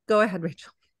 Go ahead,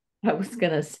 Rachel. I was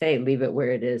gonna say leave it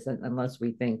where it is, unless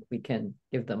we think we can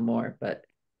give them more, but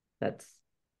that's.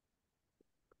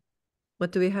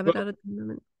 What do we have it at the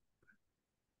moment?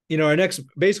 Our next,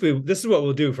 basically, this is what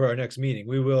we'll do for our next meeting.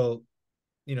 We will,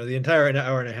 the entire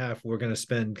hour and a half we're going to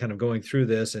spend kind of going through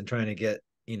this and trying to get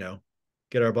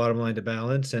our bottom line to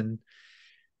balance. And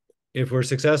if we're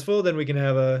successful, then we can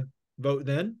have a vote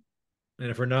then.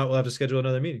 And if we're not, we'll have to schedule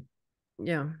another meeting.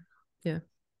 Yeah.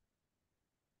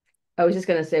 I was just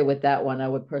gonna say with that one, I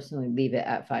would personally leave it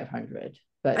at 500.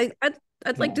 But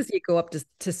I'd like to see it go up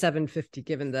to 750,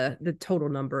 given the total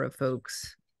number of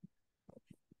folks.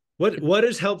 What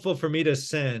is helpful for me to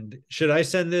send? Should I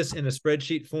send this in a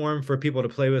spreadsheet form for people to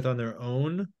play with on their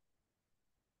own?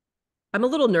 I'm a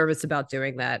little nervous about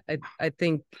doing that. I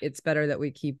think it's better that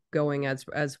we keep going as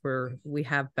we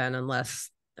have been,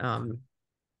 unless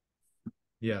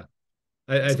yeah,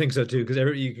 I think so too, because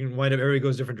you can wind up everybody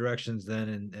goes different directions then,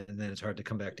 and then it's hard to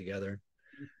come back together.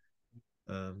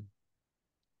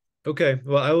 Okay,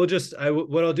 well,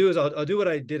 what I'll do is I'll do what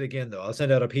I did again though. I'll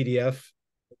send out a PDF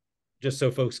just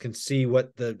so folks can see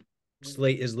what the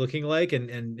slate is looking like,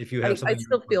 and if you have something. I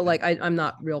still feel like I'm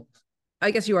not real.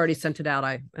 I guess you already sent it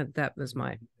out. That was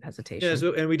my hesitation.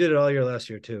 Yeah, and we did it all year last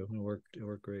year too. It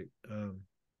worked great.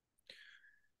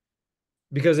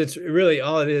 Because it's really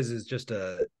all it is just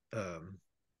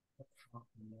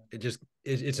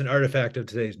it's an artifact of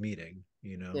today's meeting,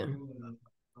 Yeah.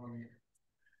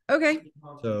 Okay.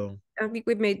 So I think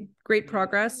we've made great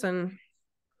progress, and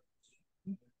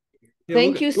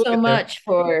thank you so much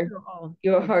for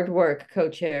your hard work,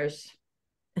 co-chairs.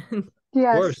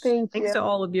 Yes, thank you. Thanks to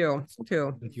all of you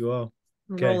too. Thank you all.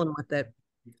 Okay. Rolling with it.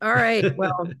 All right.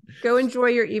 Well, go enjoy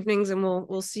your evenings, and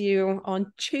we'll see you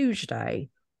on Tuesday.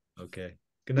 Okay.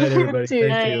 Good night, everybody.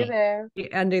 Thank you. There.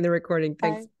 Ending the recording.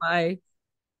 Thanks. Bye.